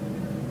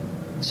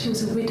 She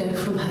was a widow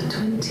from her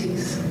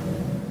 20s.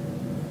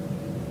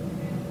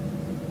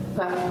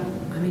 But,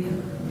 I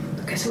mean,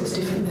 I guess it was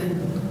different then.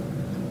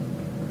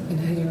 You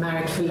know, you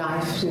married for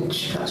life and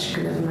she felt she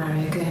could never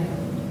marry again.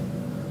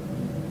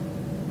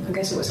 I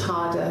guess it was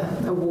harder,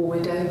 a war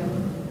widow.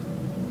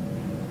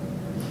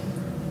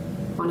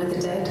 One of the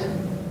dead.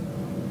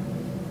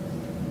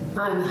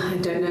 I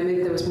don't know,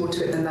 maybe there was more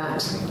to it than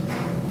that.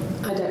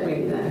 I don't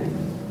really know.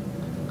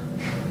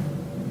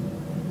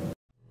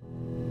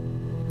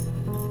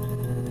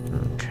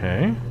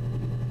 Okay.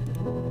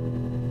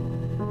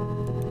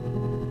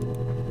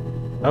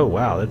 Oh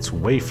wow, that's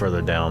way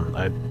further down.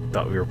 I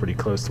thought we were pretty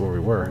close to where we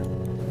were.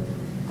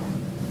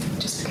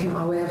 Just became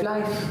our way of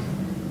life.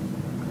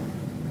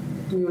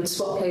 We would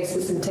swap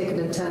places and take it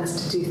in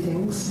turns to do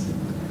things.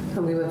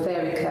 And we were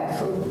very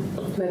careful.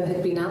 Whoever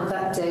had been out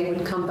that day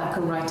would come back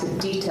and write a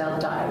detailed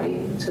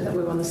diary so that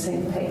we were on the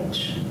same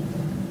page.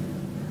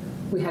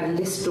 We had a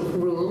list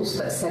of rules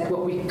that said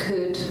what we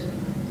could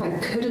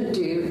and couldn't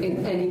do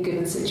in any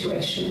given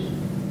situation.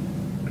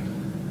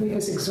 It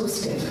was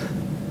exhaustive.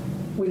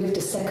 We lived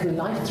a second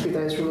life through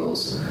those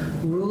rules.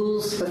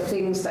 Rules for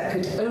things that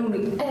could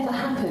only ever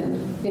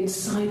happen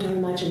inside our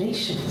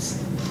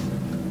imaginations.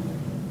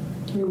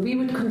 We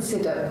would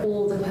consider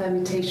all the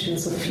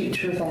permutations of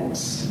future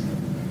events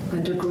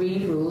and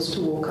agree rules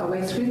to walk our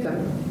way through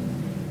them.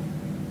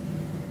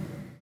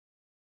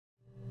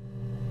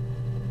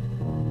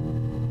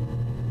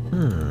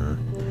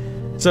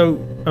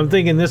 So I'm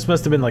thinking this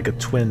must have been like a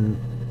twin.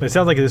 It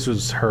sounds like this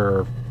was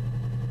her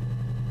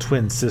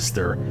twin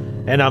sister.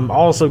 And I'm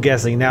also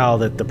guessing now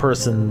that the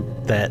person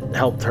that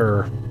helped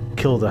her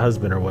kill the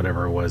husband or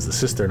whatever was the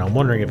sister. And I'm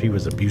wondering if he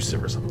was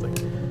abusive or something.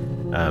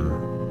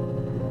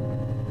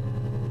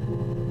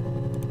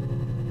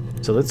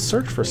 So let's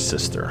search for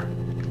sister.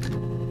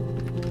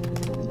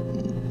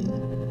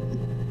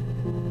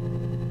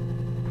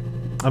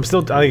 I'm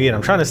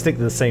trying to stick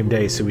to the same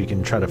day so we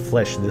can try to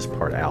flesh this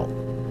part out.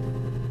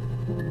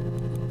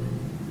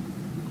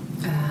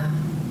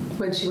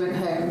 When she went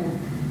home,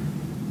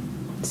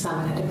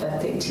 Simon had a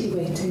birthday tea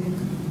waiting.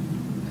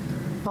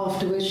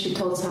 Afterwards, she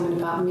told Simon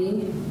about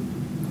me,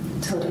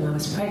 told him I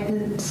was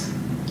pregnant.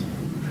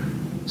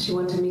 She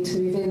wanted me to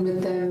move in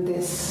with them,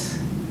 this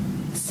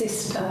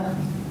sister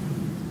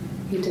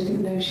he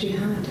didn't know she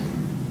had.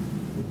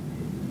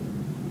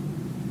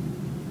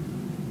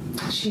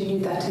 She knew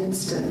that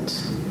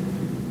instant.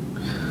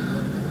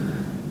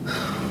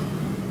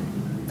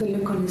 The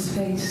look on his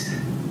face.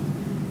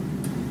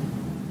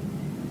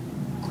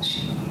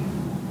 She knew.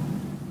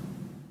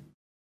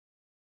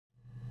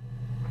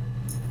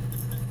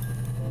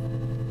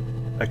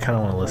 I kind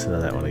of want to listen to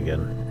that one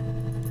again.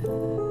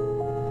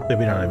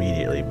 Maybe not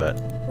immediately,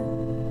 but...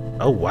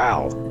 Oh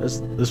wow,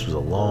 this was a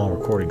long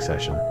recording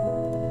session.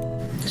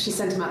 She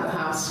sent him out of the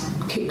house,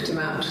 kicked him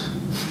out,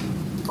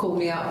 called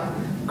me up,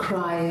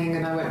 crying,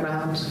 and I went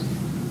round.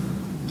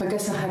 I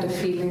guess I had a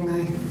feeling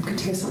I could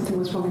hear something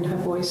was wrong in her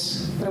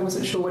voice, but I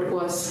wasn't sure what it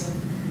was.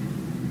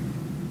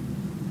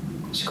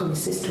 She called me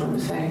sister on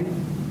the phone.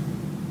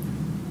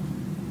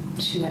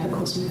 She never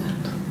calls me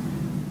that.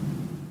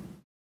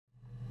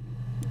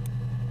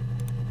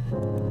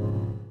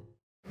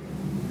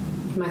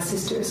 My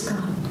sister is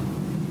gone.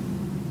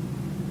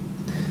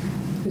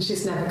 And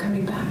she's never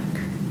coming back.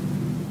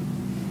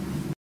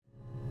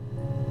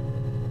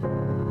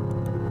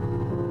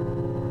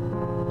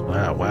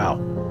 Wow.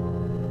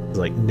 It was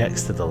like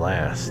next to the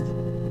last.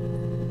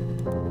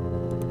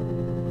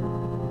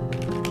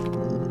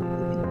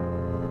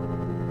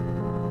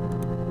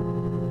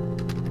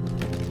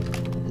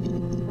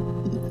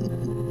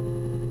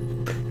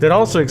 That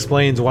also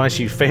explains why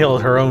she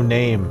failed her own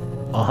name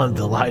on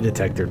the lie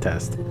detector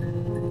test.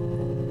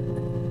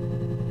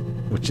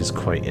 Which is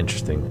quite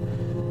interesting.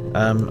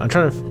 I'm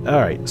trying to...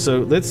 Alright,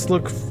 so let's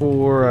look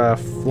for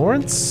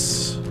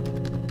Florence.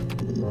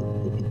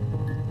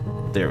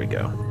 There we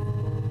go.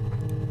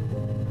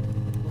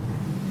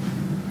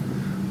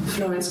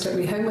 Florence took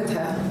me home with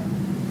her.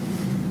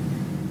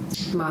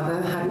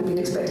 Mother hadn't been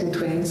expecting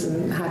twins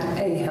and had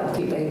a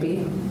healthy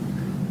baby.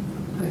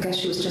 I guess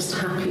she was just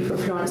happy for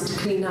Florence to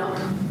clean up.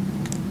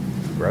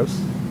 Gross.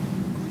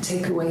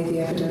 Take away the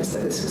evidence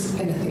that this was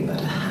anything but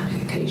a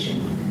happy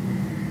occasion.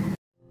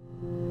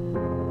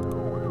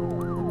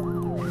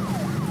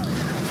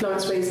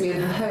 Florence raised me in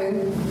her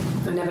home.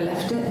 I never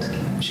left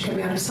it. She kept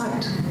me out of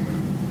sight.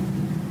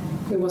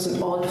 It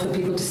wasn't odd for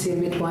people to see a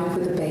midwife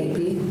with a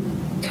baby,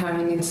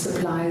 carrying in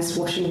supplies,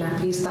 washing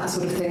nappies, that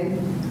sort of thing.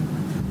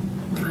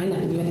 I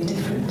never knew any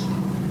different.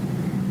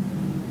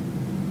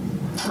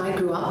 I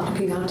grew up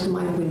looking out of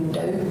my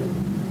window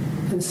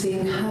and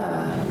seeing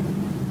her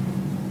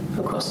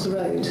across the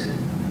road.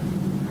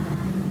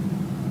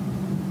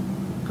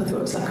 I thought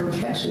it was like a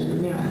reflection in the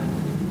mirror.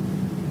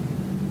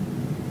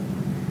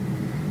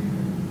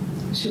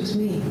 She was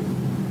me.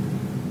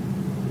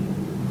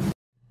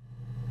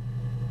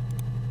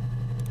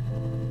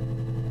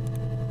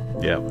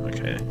 Yeah,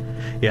 okay.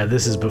 Yeah,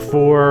 this is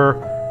before,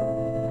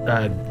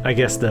 I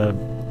guess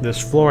this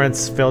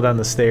Florence fell down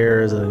the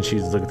stairs and then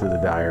she's looking through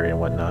the diary and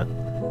whatnot.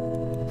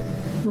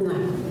 No,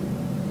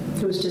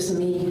 it was just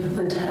me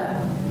and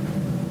her.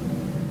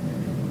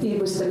 Eve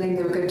was the name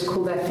they were going to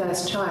call their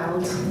first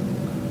child.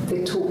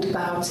 They talked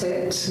about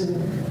it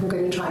and were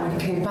going to try when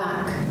he came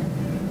back.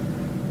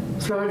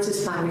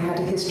 Florence's family had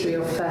a history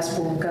of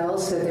firstborn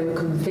girls, so they were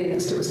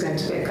convinced it was going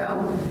to be a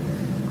girl.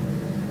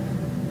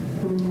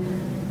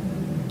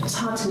 It's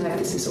hard to know if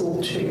this is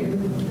all true.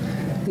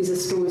 These are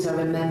stories I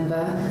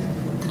remember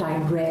that I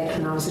read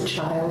when I was a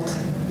child.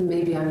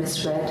 Maybe I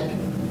misread.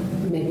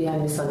 Maybe I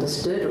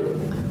misunderstood.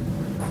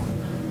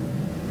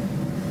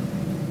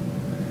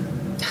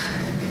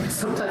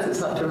 Sometimes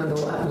it's hard to remember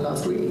what happened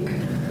last week.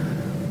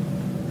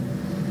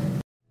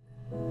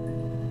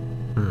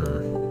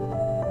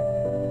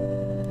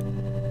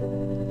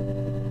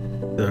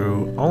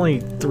 So,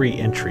 only 3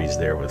 entries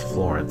there with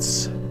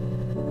Florence.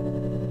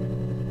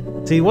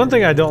 See, one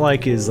thing I don't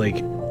like is,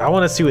 like, I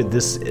want to see what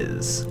this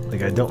is.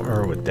 Like, I don't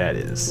remember what that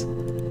is.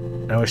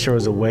 I wish there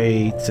was a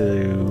way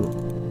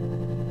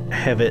to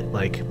have it,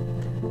 like,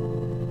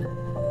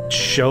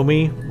 show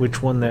me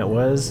which one that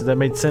was. If that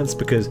made sense,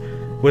 because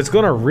what's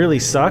going to really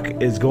suck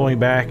is going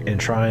back and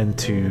trying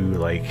to,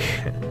 like,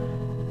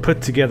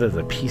 put together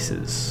the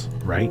pieces,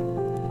 right?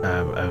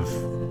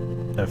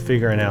 Of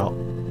figuring out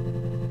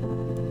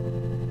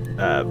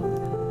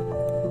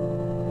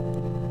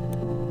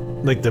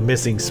like the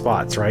missing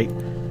spots, right?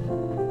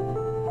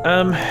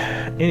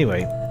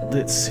 Anyway,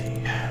 let's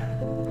see.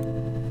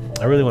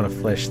 I really want to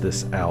flesh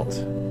this out.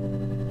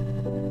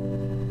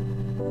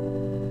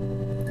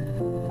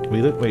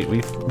 Wait,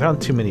 we found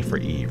too many for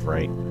Eve,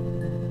 right?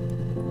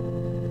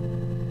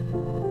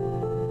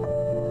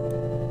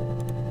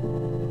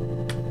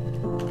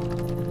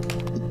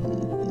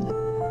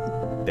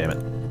 Damn it.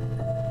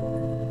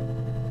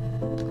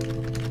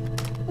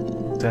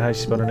 Is that how you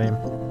spell her name?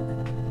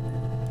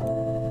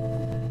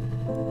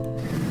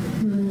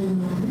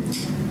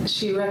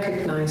 She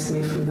recognized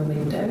me from the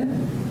window.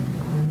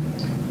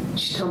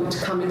 She told me to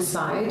come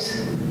inside,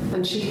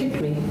 and she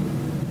hid me.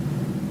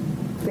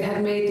 They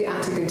had made the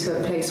attic into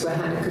a place where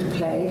Hannah could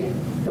play.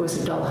 There was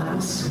a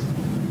dollhouse.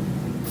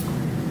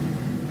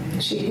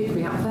 She hid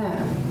me up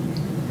there.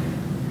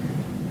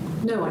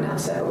 No one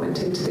else ever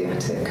went into the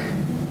attic.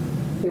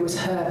 It was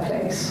her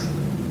place.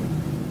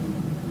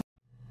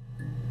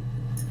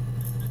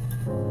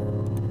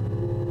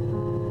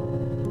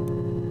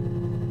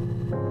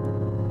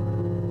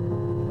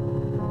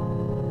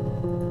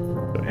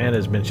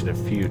 Anna's mentioned a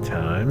few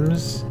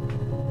times.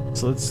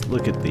 So let's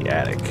look at the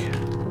attic.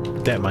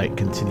 That might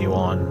continue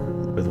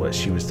on with what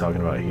she was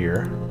talking about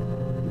here.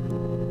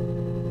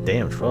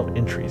 Damn, 12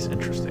 entries.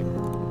 Interesting.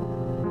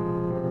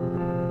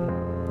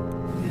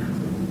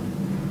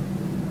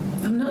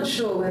 Yeah. I'm not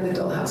sure where the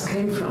dollhouse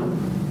came from.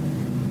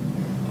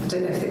 I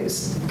don't know if it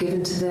was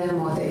given to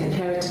them or they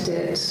inherited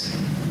it.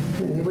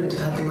 I mean, they wouldn't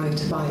have had the money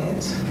to buy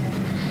it.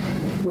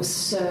 It was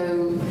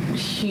so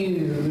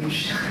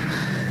huge.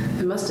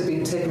 It must have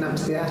been taken up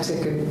to the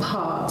attic in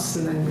parts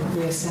and then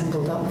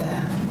reassembled up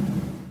there.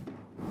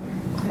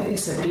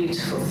 It's a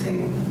beautiful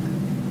thing.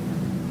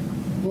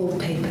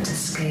 Wallpaper to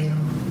scale,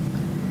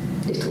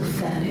 little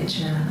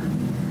furniture,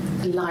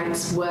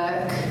 lights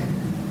work,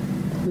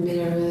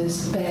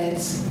 mirrors,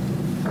 beds,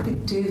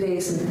 big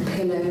duvets and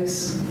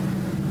pillows.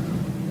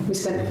 We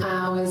spent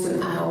hours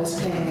and hours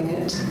playing in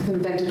it,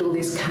 invented all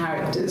these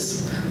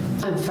characters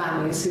and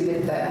families who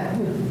lived there.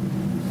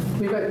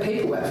 We wrote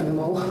paperwork for them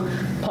all,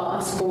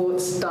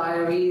 passports,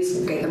 diaries,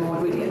 and gave them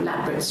all really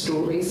elaborate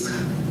stories.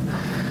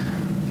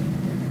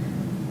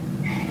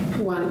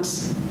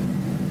 Once,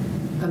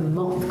 a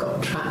moth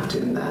got trapped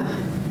in there.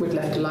 We'd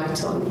left a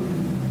light on.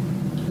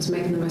 It was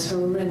making the most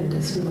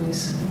horrendous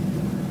noise.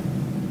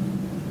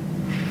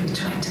 We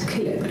tried to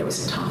kill it, but it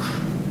was tough.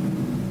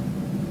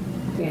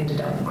 We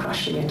ended up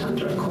crushing it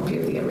under a copy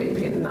of the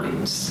Arabian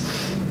Nights.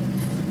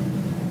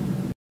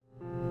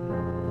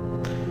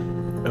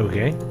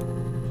 Okay.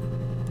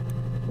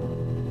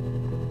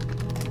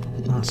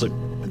 So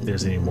if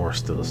there's any more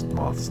to this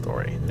moth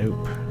story. Nope.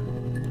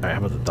 Alright, how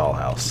about the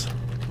dollhouse?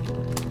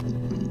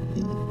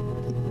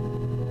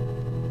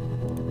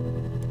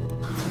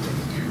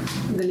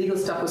 The legal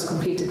stuff was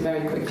completed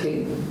very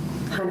quickly.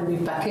 Hannah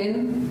moved back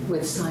in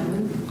with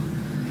Simon.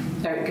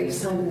 Eric gave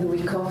Simon the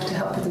week off to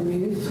help with the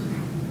move.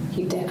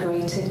 He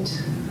decorated,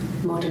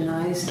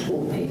 modernised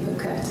wallpaper,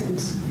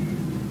 curtains.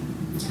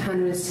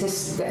 Hannah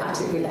insists the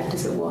attic be left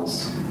as it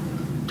was,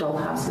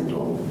 dollhouse and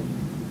all.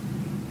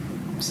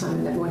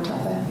 Simon never went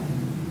up there.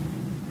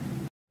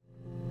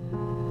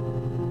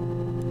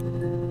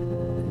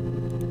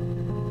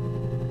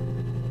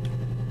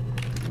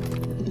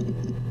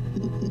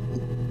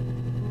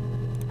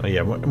 Oh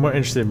yeah, I'm more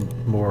interested in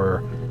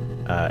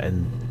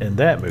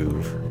that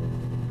move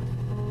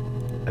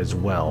as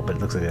well, but it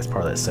looks like that's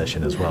part of that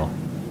session as well.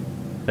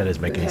 That is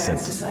making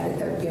sense. The parents decided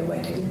there would be a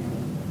wedding,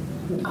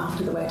 and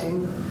after the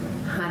wedding,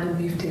 Hannah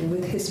moved in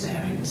with his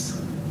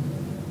parents.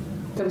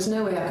 There was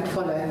no way I could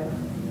follow,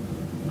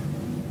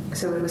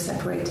 so we were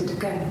separated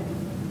again.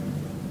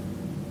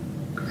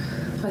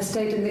 I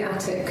stayed in the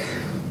attic.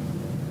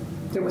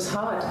 It was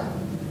hard.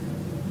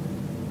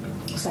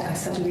 It's like I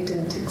suddenly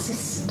didn't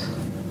exist.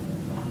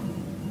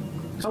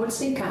 I would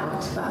sneak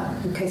out,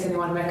 but in case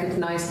anyone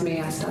recognized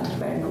me, I started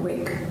wearing a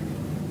wig.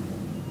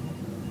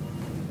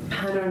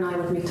 Hannah and I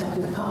would meet up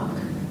in the park.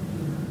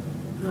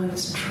 I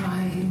was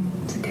trying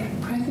to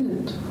get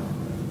pregnant,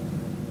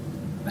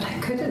 but I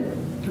couldn't.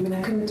 I mean,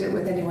 I couldn't do it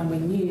with anyone we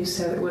knew,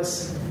 so it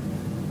was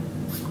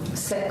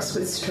sex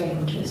with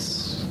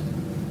strangers,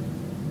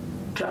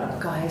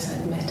 drunk guys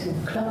I'd met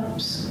in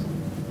clubs,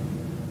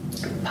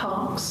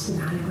 parks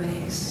and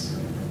alleyways.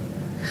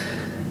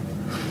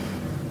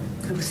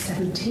 I was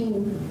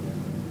 17.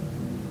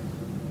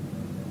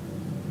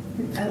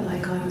 It felt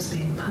like I was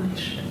being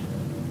punished.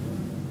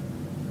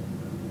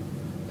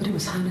 But it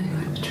was Hannah who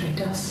had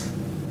betrayed us.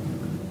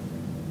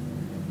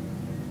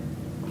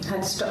 I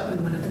had to stop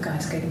when one of the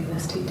guys gave me an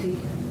STD.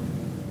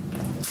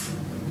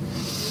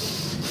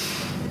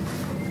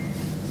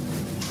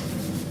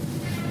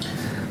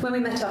 When we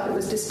met up, it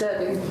was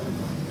disturbing.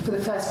 For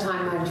the first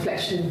time, my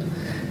reflection,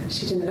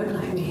 she didn't look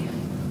like me.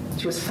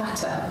 She was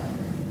fatter,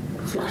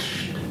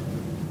 flushed.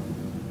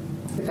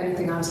 If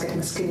anything, I was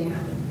getting skinnier.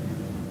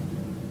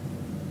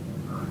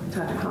 I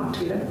found it hard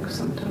to look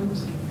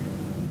sometimes.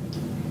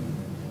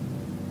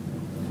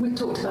 We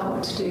talked about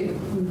what to do.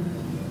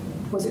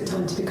 Was it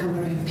time to become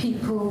our own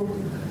people?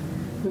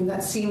 I mean,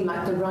 that seemed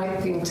like the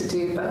right thing to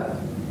do, but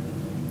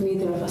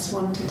neither of us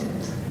wanted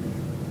it.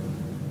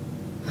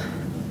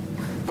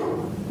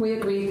 We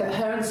agreed that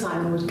her and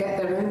Simon would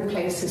get their own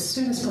place as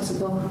soon as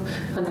possible,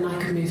 and then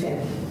I could move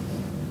in.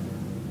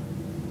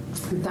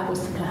 And that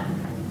was the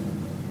plan.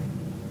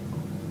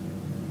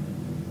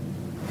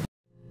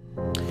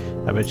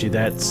 I bet you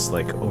that's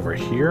like over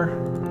here.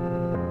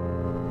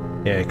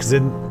 Yeah, because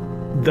then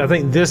I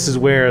think this is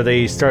where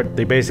they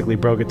basically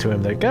broke it to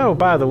him like, oh,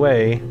 by the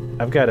way,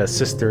 I've got a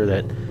sister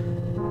that...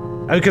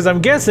 Because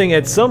I'm guessing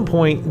at some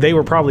point they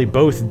were probably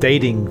both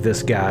dating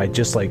this guy,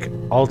 just like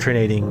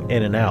alternating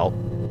in and out,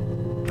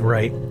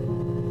 right?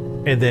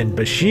 And then,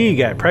 but she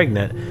got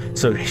pregnant,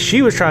 so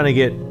she was trying to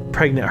get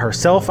pregnant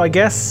herself, I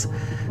guess,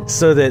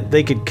 so that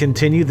they could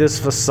continue this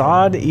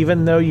facade,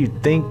 even though you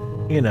think,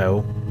 you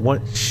know,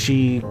 once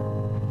she...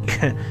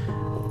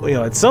 you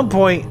know, at some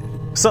point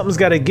something's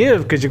got to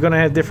give because you're going to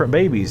have different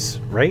babies,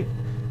 right?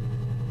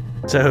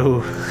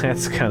 So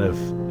that's kind of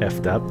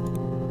effed up.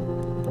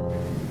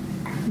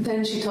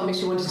 Then she told me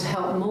she wanted to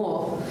help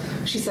more.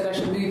 She said I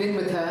should move in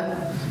with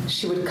her.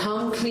 She would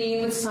come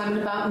clean with Simon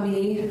about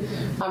me.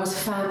 I was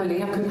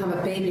family. I couldn't have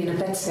a baby in a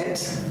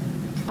bedsit.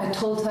 I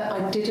told her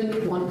I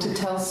didn't want to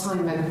tell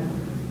Simon.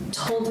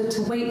 Told her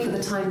to wait for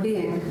the time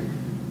being.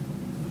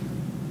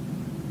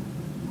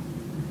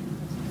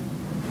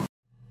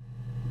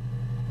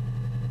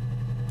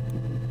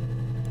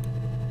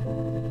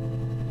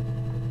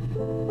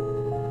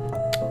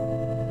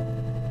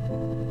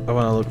 I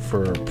want to look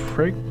for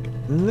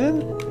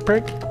pregnant?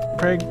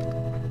 Pregnant?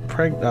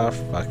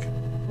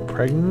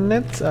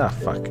 Ah,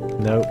 fuck.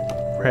 Nope.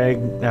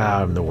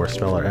 I'm the worst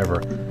speller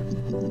ever.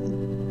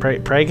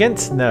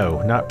 Pregnant?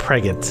 No, not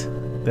pregnant.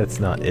 That's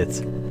not it.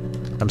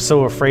 I'm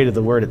so afraid of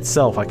the word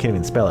itself, I can't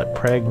even spell it.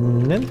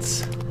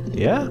 Pregnant?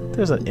 Yeah?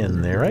 There's an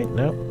N there, right?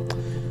 Nope.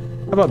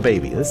 How about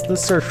baby?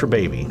 Let's search for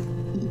baby.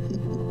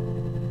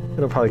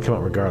 It'll probably come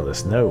up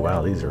regardless. No,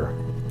 wow, these are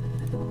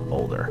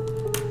older.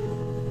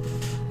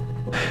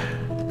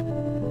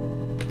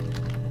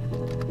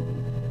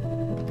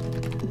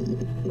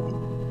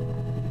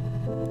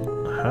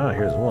 Ah,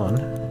 here's one.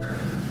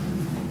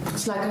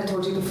 It's like I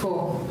told you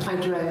before. I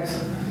drove.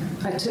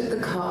 I took the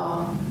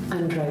car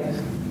and drove.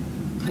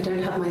 I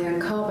don't have my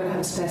own car, but I have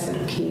a spare set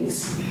of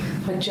keys.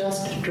 I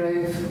just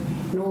drove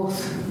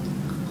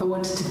north. I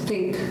wanted to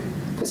think,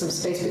 put some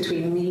space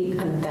between me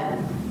and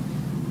them.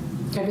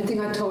 Everything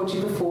I told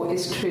you before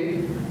is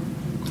true.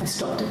 I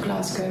stopped at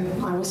Glasgow.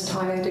 I was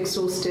tired,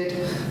 exhausted.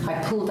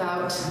 I pulled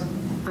out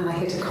and I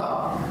hit a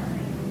car.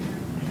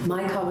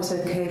 My car was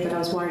okay, but I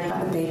was worried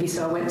about the baby,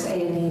 so I went to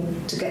A&E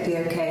to get the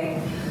okay.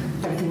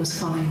 Everything was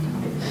fine.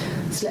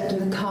 Slept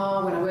in the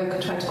car. When I woke, I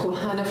tried to call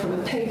Hannah from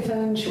a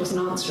payphone. She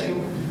wasn't answering.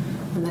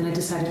 And then I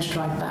decided to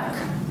drive back.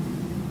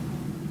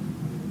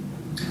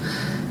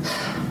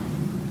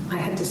 I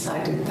had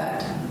decided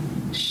that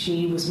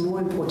she was more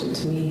important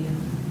to me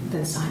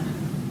than Simon.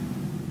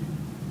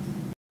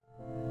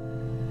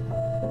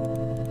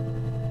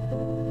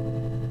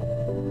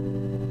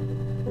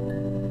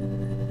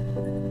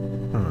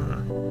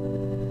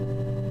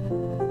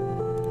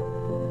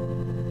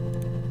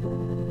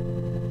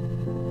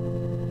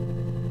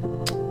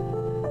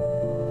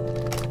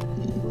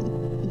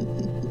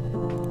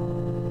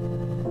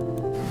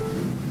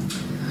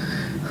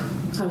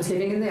 I was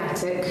living in the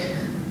attic.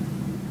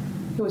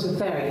 It was a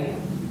very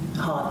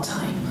hard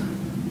time.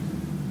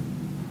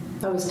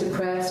 I was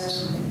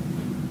depressed,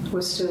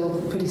 was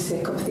still pretty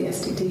sick of the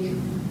STD.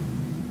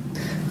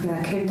 When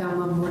I came down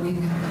one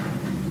morning,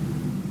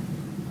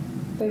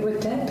 they were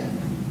dead.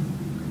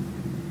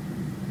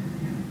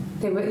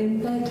 They were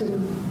in bed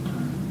and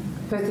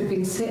both had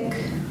been sick.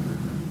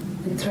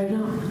 They'd thrown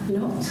up a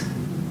lot.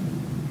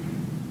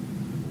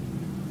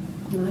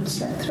 And I'd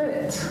slept through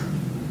it.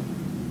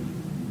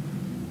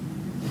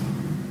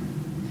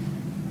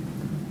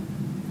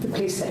 The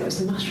police said it was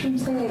the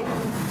mushrooms they ate.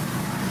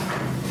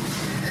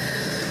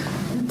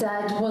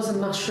 Dad was a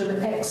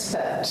mushroom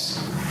expert.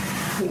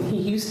 He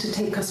used to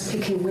take us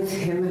picking with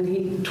him and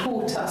he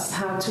taught us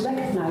how to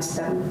recognize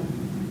them.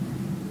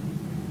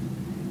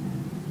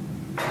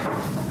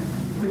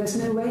 And there's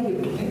no way he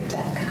would have picked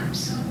dead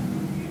caps.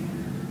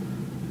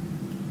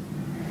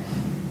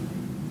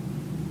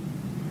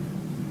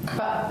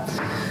 But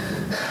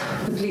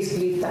the police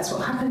believe that's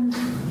what happened.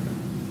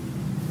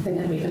 They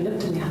never even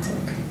looked in the attic.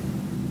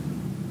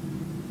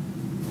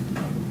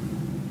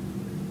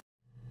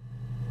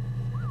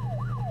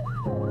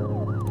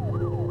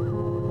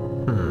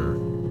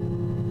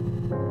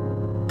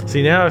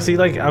 See, now,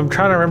 like, I'm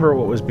trying to remember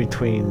what was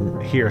between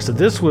here. So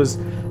this was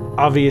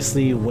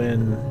obviously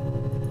when...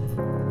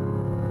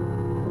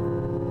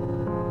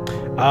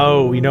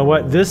 Oh, you know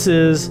what? This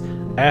is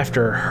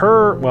after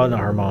her... Well, not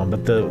her mom,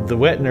 but the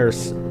wet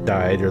nurse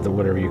died, or the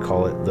whatever you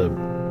call it, the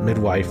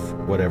midwife,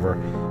 whatever.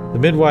 The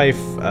midwife,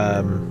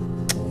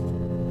 I'm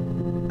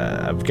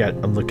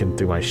looking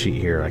through my sheet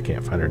here. I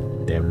can't find her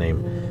damn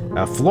name.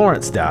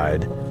 Florence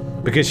died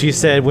because she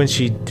said when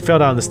she fell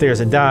down the stairs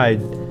and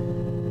died,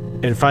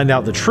 and find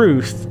out the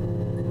truth,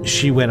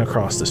 she went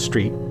across the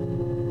street.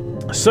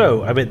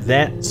 So, I bet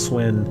that's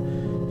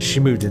when she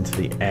moved into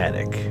the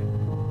attic.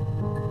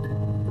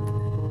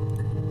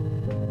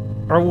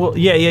 Or, well,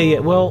 yeah,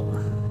 well...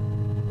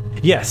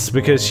 Yes,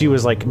 because she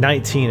was like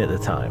 19 at the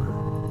time.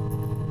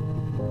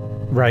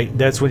 Right,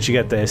 that's when she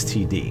got the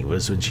STD,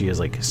 was when she was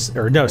like...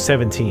 Or, no,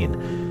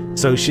 17.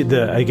 So,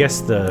 I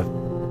guess the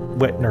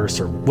wet nurse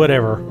or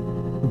whatever,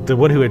 the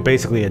one who had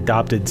basically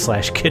adopted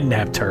 /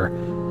 kidnapped her,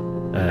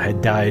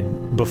 had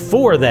died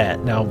before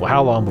that. Now,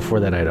 how long before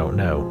that, I don't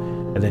know.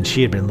 And then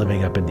she had been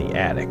living up in the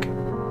attic.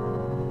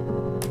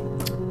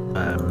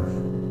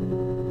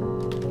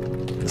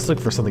 Let's look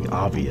for something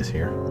obvious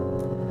here.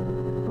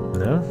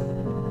 No?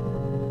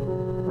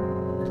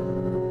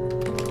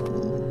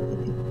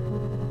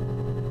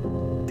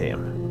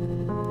 Damn.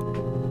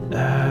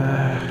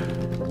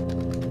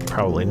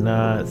 Probably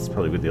not. It's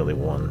probably the only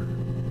one.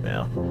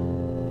 Well,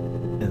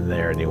 in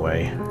there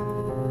anyway.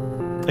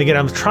 Again,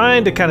 I'm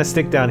trying to kind of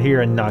stick down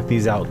here and knock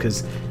these out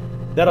because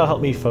that'll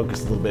help me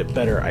focus a little bit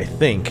better, I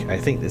think. I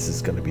think this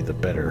is going to be the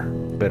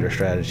better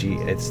strategy.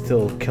 It's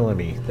still killing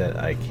me that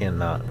I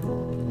cannot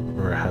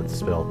remember how to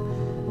spell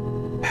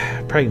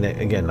pregnant.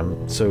 Again,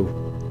 I'm so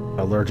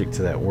allergic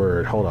to that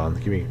word. Hold on,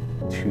 give me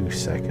 2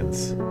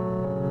 seconds.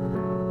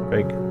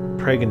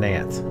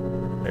 Pregnant.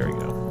 There we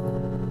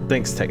go.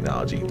 Thanks,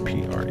 technology.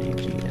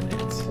 P-R-E-G-N-T.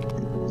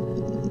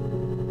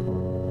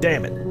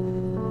 Damn it.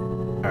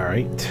 All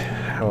right.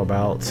 How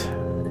about...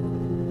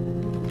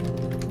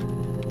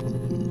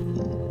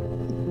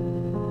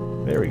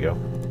 There we go.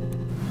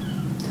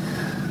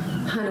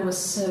 Hannah was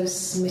so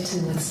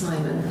smitten with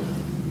Simon.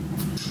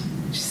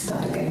 She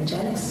started getting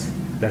jealous.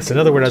 That's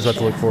another word I was about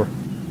to look for.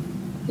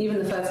 Even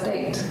the first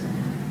date.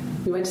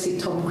 We went to see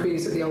Tom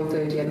Cruise at the Old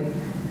Odeon.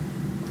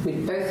 We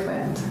both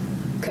went.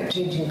 Kept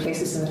changing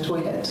places in the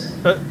toilet.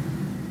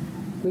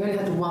 We only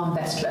had one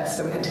best dress,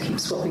 so we had to keep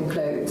swapping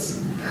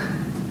clothes.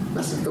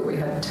 Must have thought we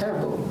had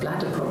terrible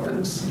bladder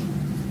problems.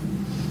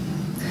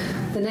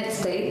 The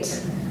next date,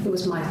 it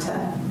was my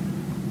turn.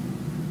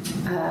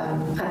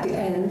 At the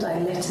end, I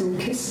let him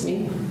kiss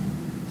me.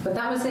 But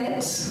that was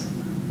it.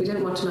 We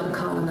didn't want another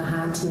card on our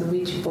hands, and the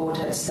Ouija board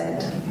had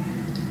said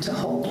to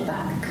hold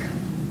back.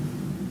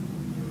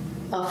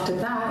 After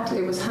that,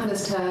 it was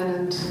Hannah's turn,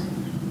 and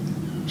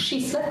she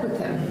slept with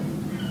him.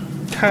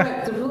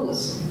 Broke the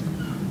rules.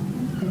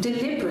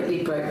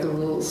 Deliberately broke the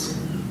rules.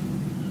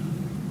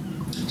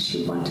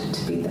 She wanted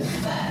to be the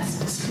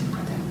first to sleep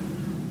with him.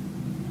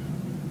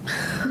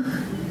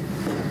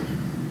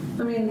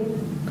 I mean,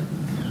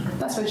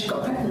 that's when she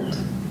got pregnant.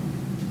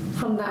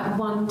 From that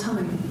one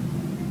time.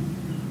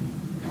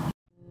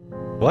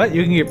 What?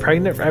 You can get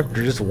pregnant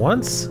after just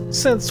once?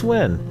 Since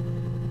when?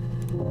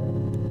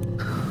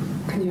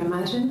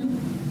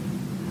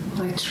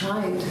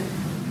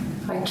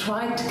 I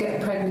tried to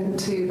get pregnant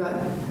too, but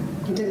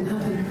it didn't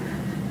happen.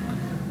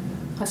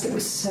 I slept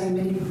with so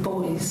many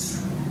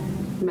boys,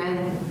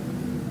 men.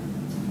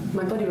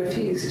 My body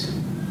refused.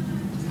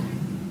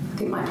 I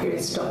think my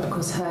period stopped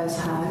because hers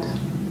had.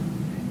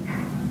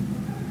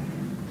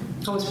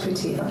 I was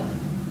pretty ill.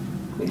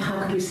 I mean,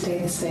 how could we stay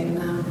the same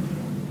now?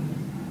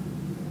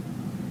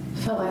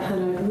 Felt like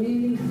Hannah had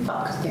really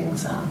fucked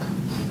things up.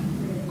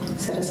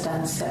 Set us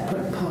down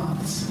separate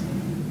paths.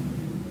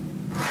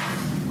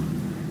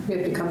 We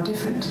had become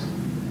different.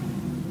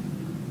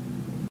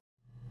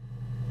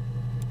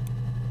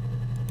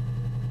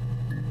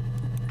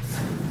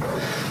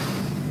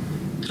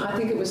 I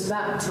think it was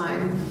that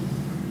time,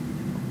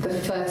 the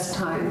first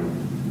time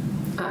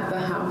at the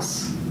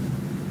house,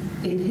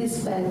 in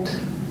his bed,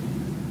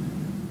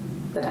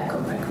 that I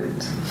got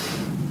pregnant.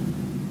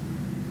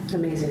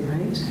 Amazing,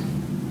 right?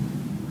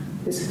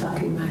 This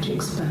fucking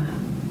magic sperm.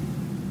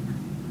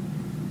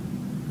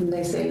 And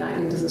they say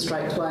lightning doesn't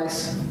strike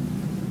twice.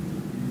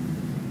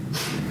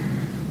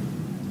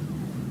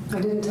 I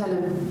didn't tell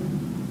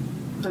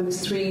him. I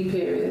missed 3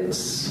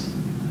 periods.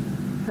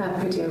 I had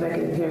pretty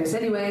irregular periods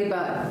anyway,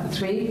 but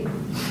 3.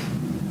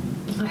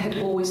 I had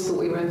always thought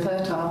we were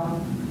infertile.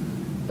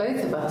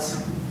 Both of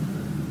us.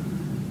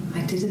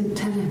 I didn't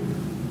tell him.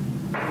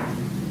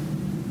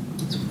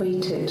 Just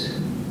waited.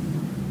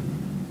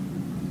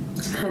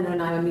 Hannah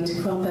and I were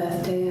meeting for our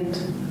birthday, and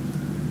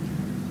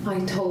I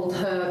told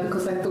her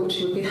because I thought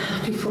she would be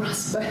happy for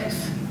us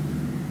both.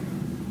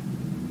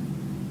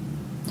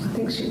 I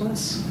think she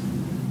was.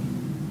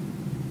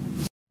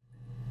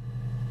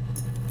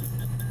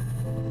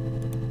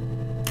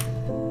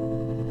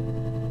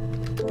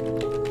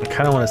 I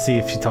kind of want to see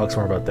if she talks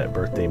more about that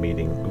birthday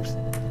meeting. Oops.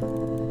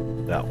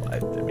 No, I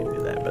didn't mean to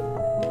do that, but...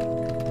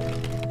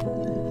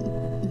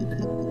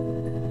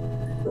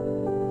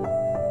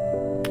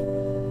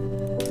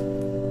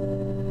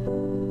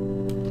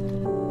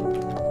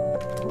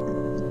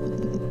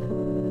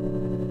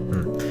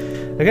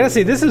 I gotta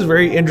say, this is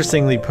very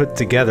interestingly put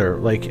together.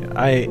 Like,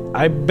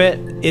 I bet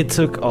it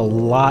took a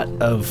lot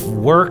of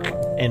work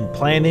and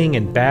planning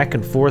and back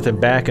and forth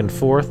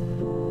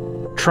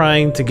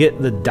trying to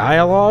get the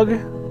dialogue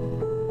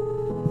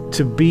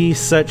to be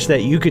such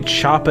that you could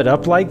chop it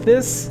up like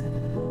this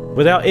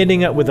without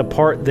ending up with a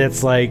part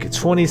that's like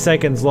 20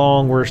 seconds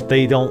long where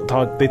they don't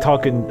talk,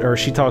 or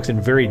she talks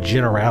in very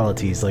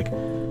generalities, like,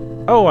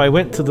 oh, I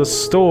went to the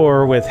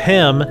store with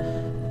him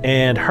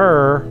and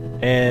her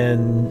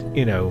and,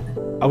 you know,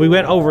 we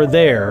went over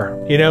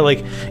there, you know,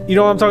 like, you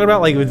know what I'm talking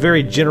about? Like, with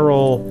very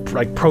general,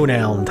 like,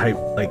 pronoun type,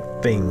 like,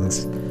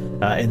 things,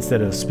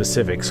 instead of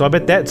specific. So I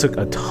bet that took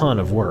a ton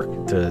of work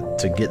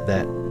to get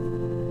that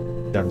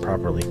done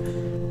properly.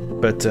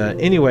 But,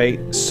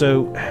 anyway,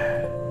 so,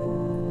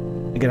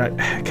 again,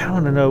 I kind of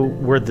want to know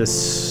where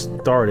this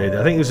started.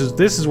 I think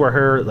this is where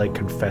her, like,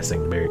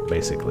 confessing,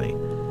 basically.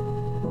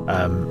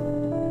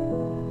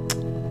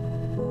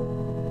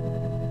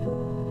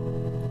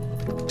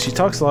 She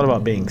talks a lot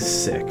about being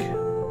sick.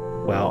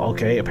 Well,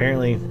 okay,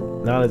 apparently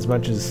not as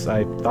much as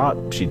I thought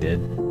she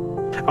did.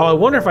 Oh, I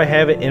wonder if I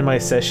have it in my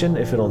session,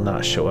 if it'll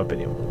not show up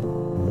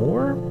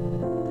anymore?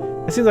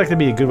 It seems like that'd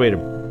be a good way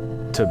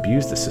to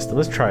abuse the system.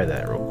 Let's try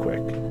that real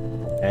quick.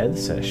 Add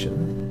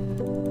session.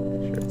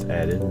 Sure, it's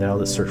added. Now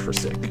let's search for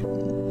sick.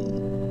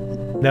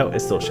 No, it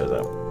still shows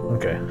up.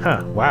 Okay.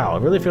 Huh. Wow,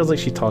 it really feels like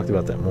she talked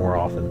about that more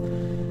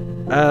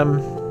often.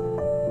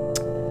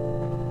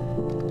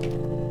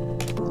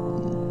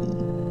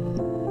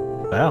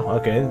 Wow,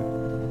 okay.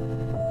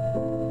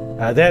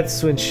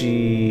 That's when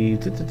she...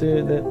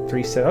 that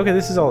 3 set. Okay,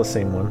 this is all the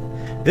same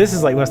one. This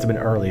is like, must have been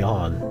early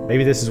on.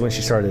 Maybe this is when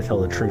she started to tell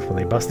the truth, when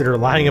they busted her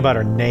lying about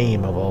her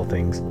name, of all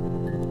things.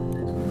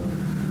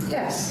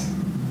 Yes.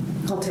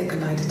 I'll take a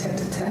lie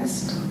detector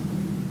test.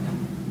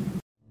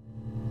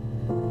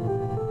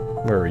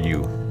 Where are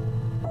you?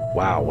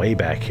 Wow, way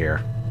back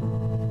here.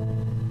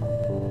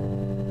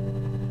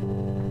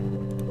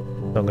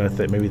 So I'm gonna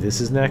think maybe this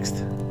is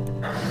next.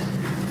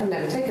 I've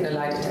never taken a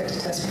lie detector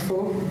test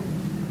before.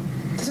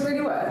 Does it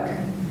really work?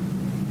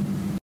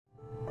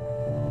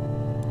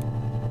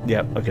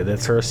 Yep, okay,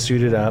 that's her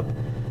suited up.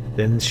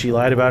 Then she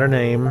lied about her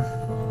name.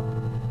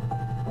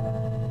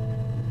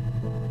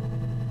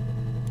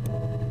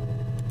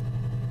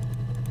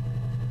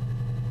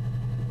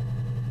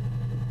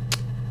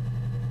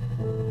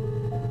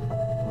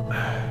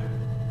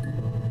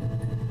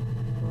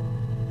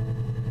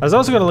 I was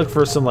also going to look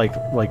for some like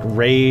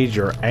rage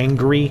or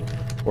angry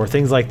or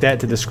things like that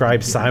to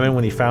describe Simon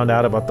when he found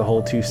out about the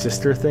whole 2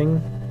 sister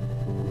thing.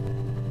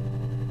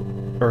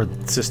 Or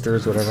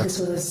sisters, whatever. This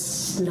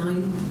was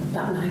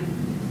about 9.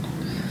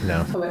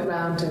 No. I went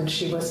round and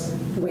she was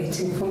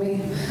waiting for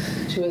me.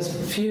 She was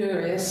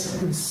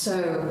furious and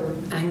so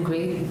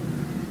angry.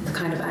 The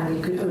kind of anger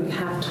you can only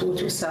have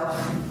towards yourself.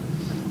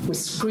 We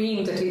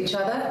screamed at each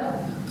other,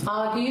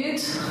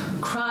 argued,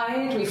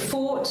 cried, we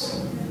fought.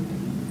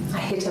 I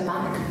hit her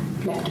back,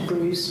 left a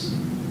bruise.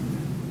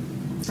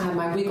 I had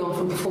my wig on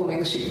from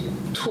performing, she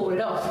tore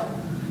it off.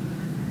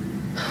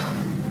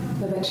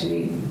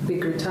 Eventually, We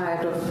grew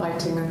tired of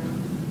fighting and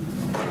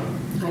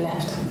I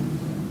left.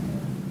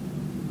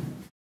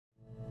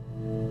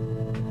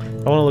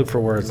 I want to look for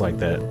words like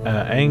that.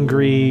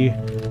 Angry,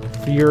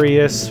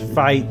 furious,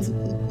 fight.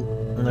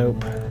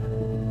 Nope.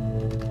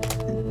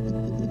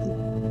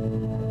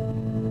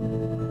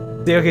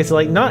 See, okay, so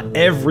like not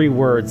every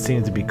word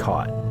seems to be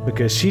caught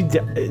because she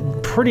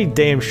pretty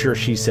damn sure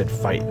she said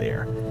fight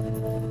there.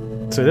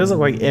 So it doesn't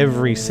look like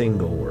every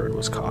single word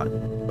was caught,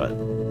 but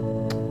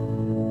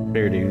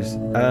fair dues.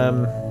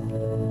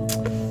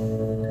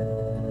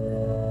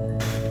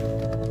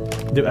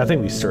 Dude, I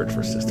think we searched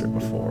for sister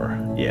before.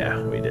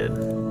 Yeah, we did.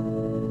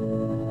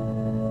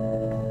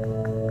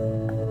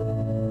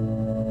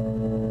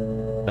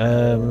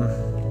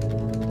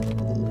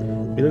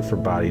 We look for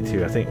body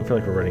too. I feel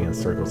like we're running in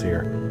circles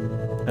here.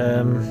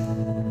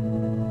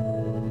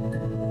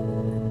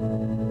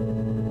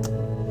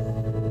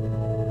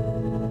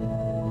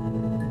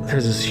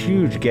 There's this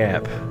huge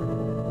gap.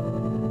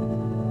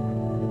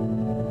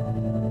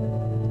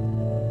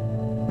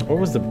 What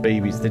was the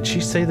baby's? Did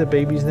she say the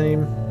baby's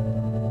name?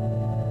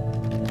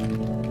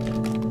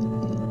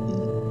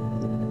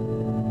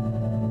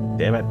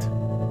 Damn it.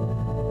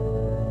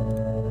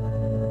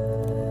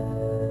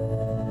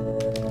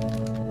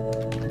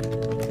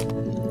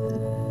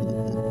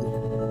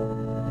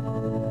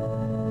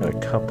 Got a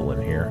couple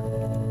in here.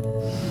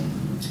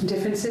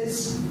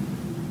 Differences?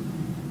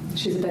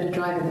 She's a better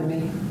driver than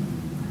me.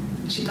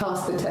 She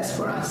passed the test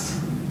for us.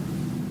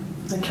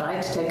 I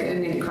tried to take it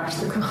and nearly crashed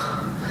the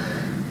car.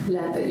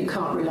 Learned that you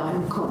can't rely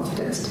on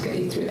confidence to get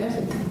you through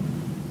everything.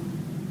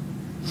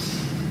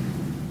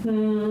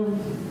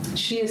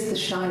 She is the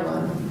shy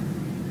one.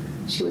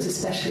 She was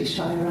especially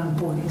shy around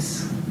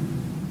boys.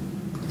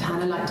 If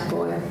Hannah liked a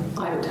boy,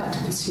 I would have to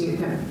pursue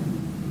him.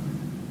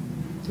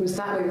 It was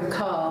that way with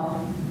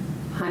Carl.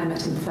 Hannah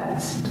met him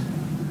first.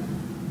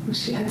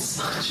 She had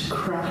such a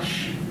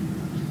crush.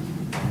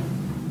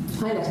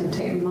 I let him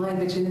take my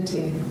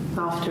virginity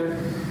after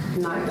a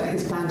night that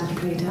his band had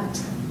played at.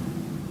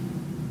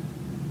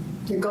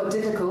 It got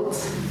difficult.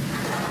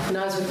 When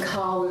I was with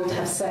Carl, we would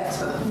have sex,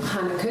 but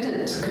Hannah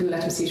couldn't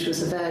let him see she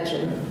was a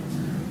virgin.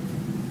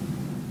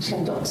 She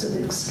had lots of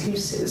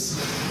excuses.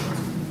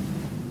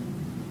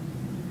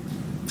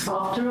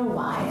 After a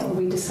while,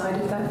 we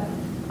decided that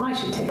I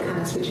should take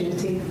Hannah's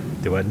virginity.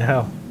 Do what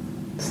now?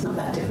 It's not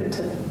that different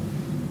to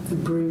a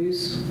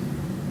bruise,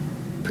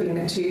 pulling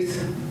a tooth,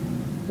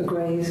 a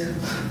graze.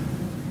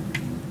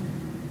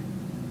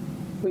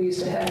 We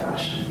used a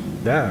hairbrush.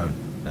 No.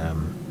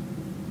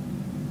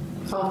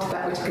 After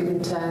that, we took it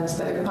in turns,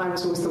 though. I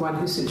was always the one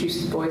who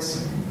seduced the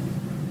boys.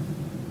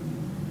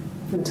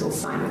 Until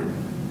Simon.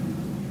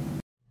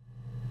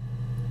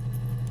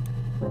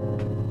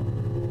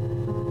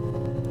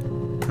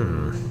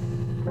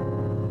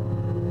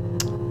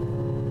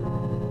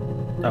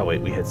 Oh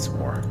wait, we had some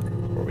more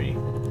before we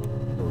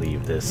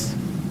leave this.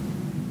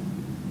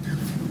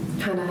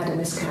 Hannah had a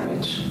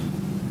miscarriage.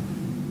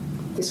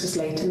 This was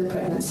late in the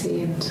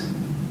pregnancy and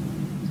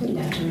it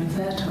left her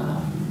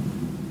infertile.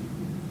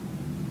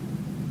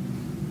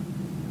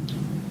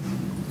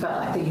 Felt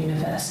like the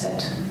universe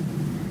had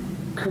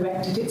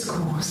corrected its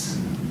course.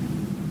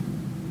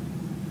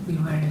 We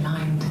were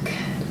aligned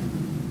again.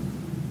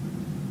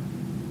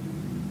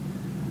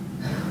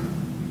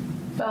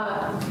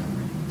 But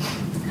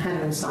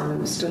Hannah and Simon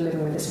were still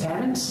living with his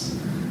parents.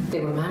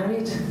 They were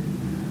married.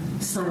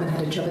 Simon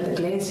had a job at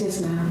the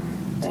Glaziers now.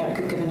 Eric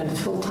had given him a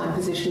full-time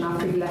position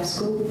after he left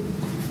school.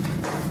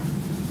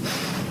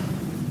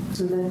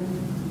 And then...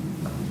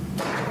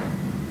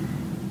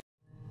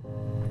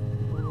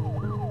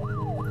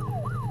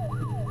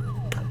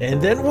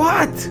 And then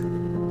what?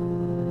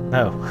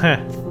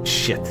 Oh,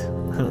 shit.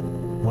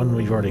 One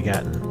we've already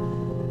gotten.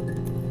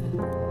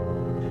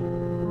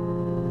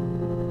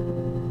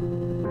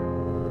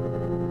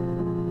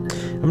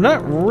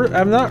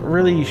 I'm not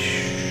really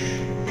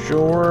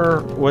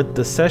sure what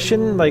the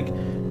session, like,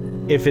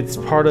 if it's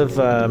part of,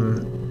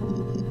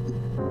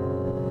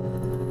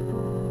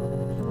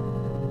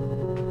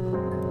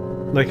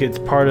 like, it's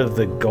part of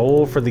the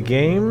goal for the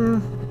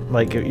game?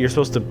 Like, you're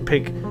supposed to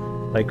pick,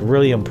 like,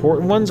 really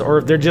important ones, or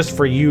if they're just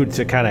for you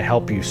to kind of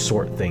help you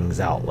sort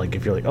things out. Like,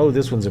 if you're like, oh,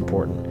 this one's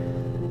important,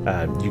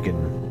 you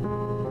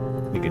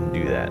can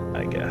do that,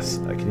 I guess.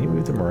 Can you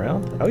move them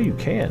around? Oh, you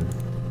can.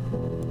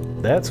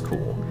 That's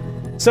cool.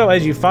 So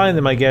as you find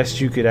them, I guess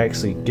you could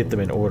actually get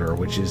them in order,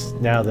 which is,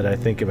 now that I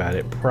think about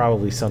it,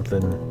 probably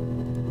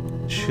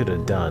something should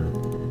have done.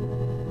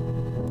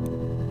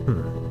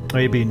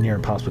 It'd be near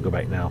impossible to go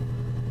back now.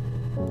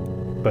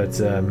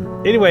 But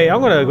anyway, I'm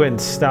gonna go ahead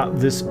and stop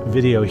this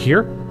video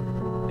here,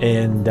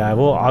 and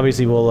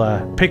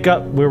we'll pick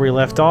up where we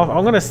left off.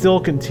 I'm gonna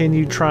still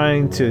continue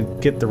trying to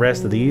get the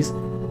rest of these,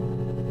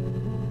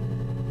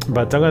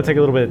 but I'm gonna take a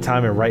little bit of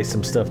time and write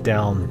some stuff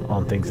down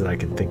on things that I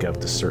can think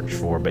of to search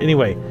for. But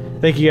anyway,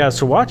 thank you guys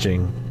for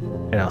watching,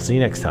 and I'll see you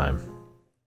next time.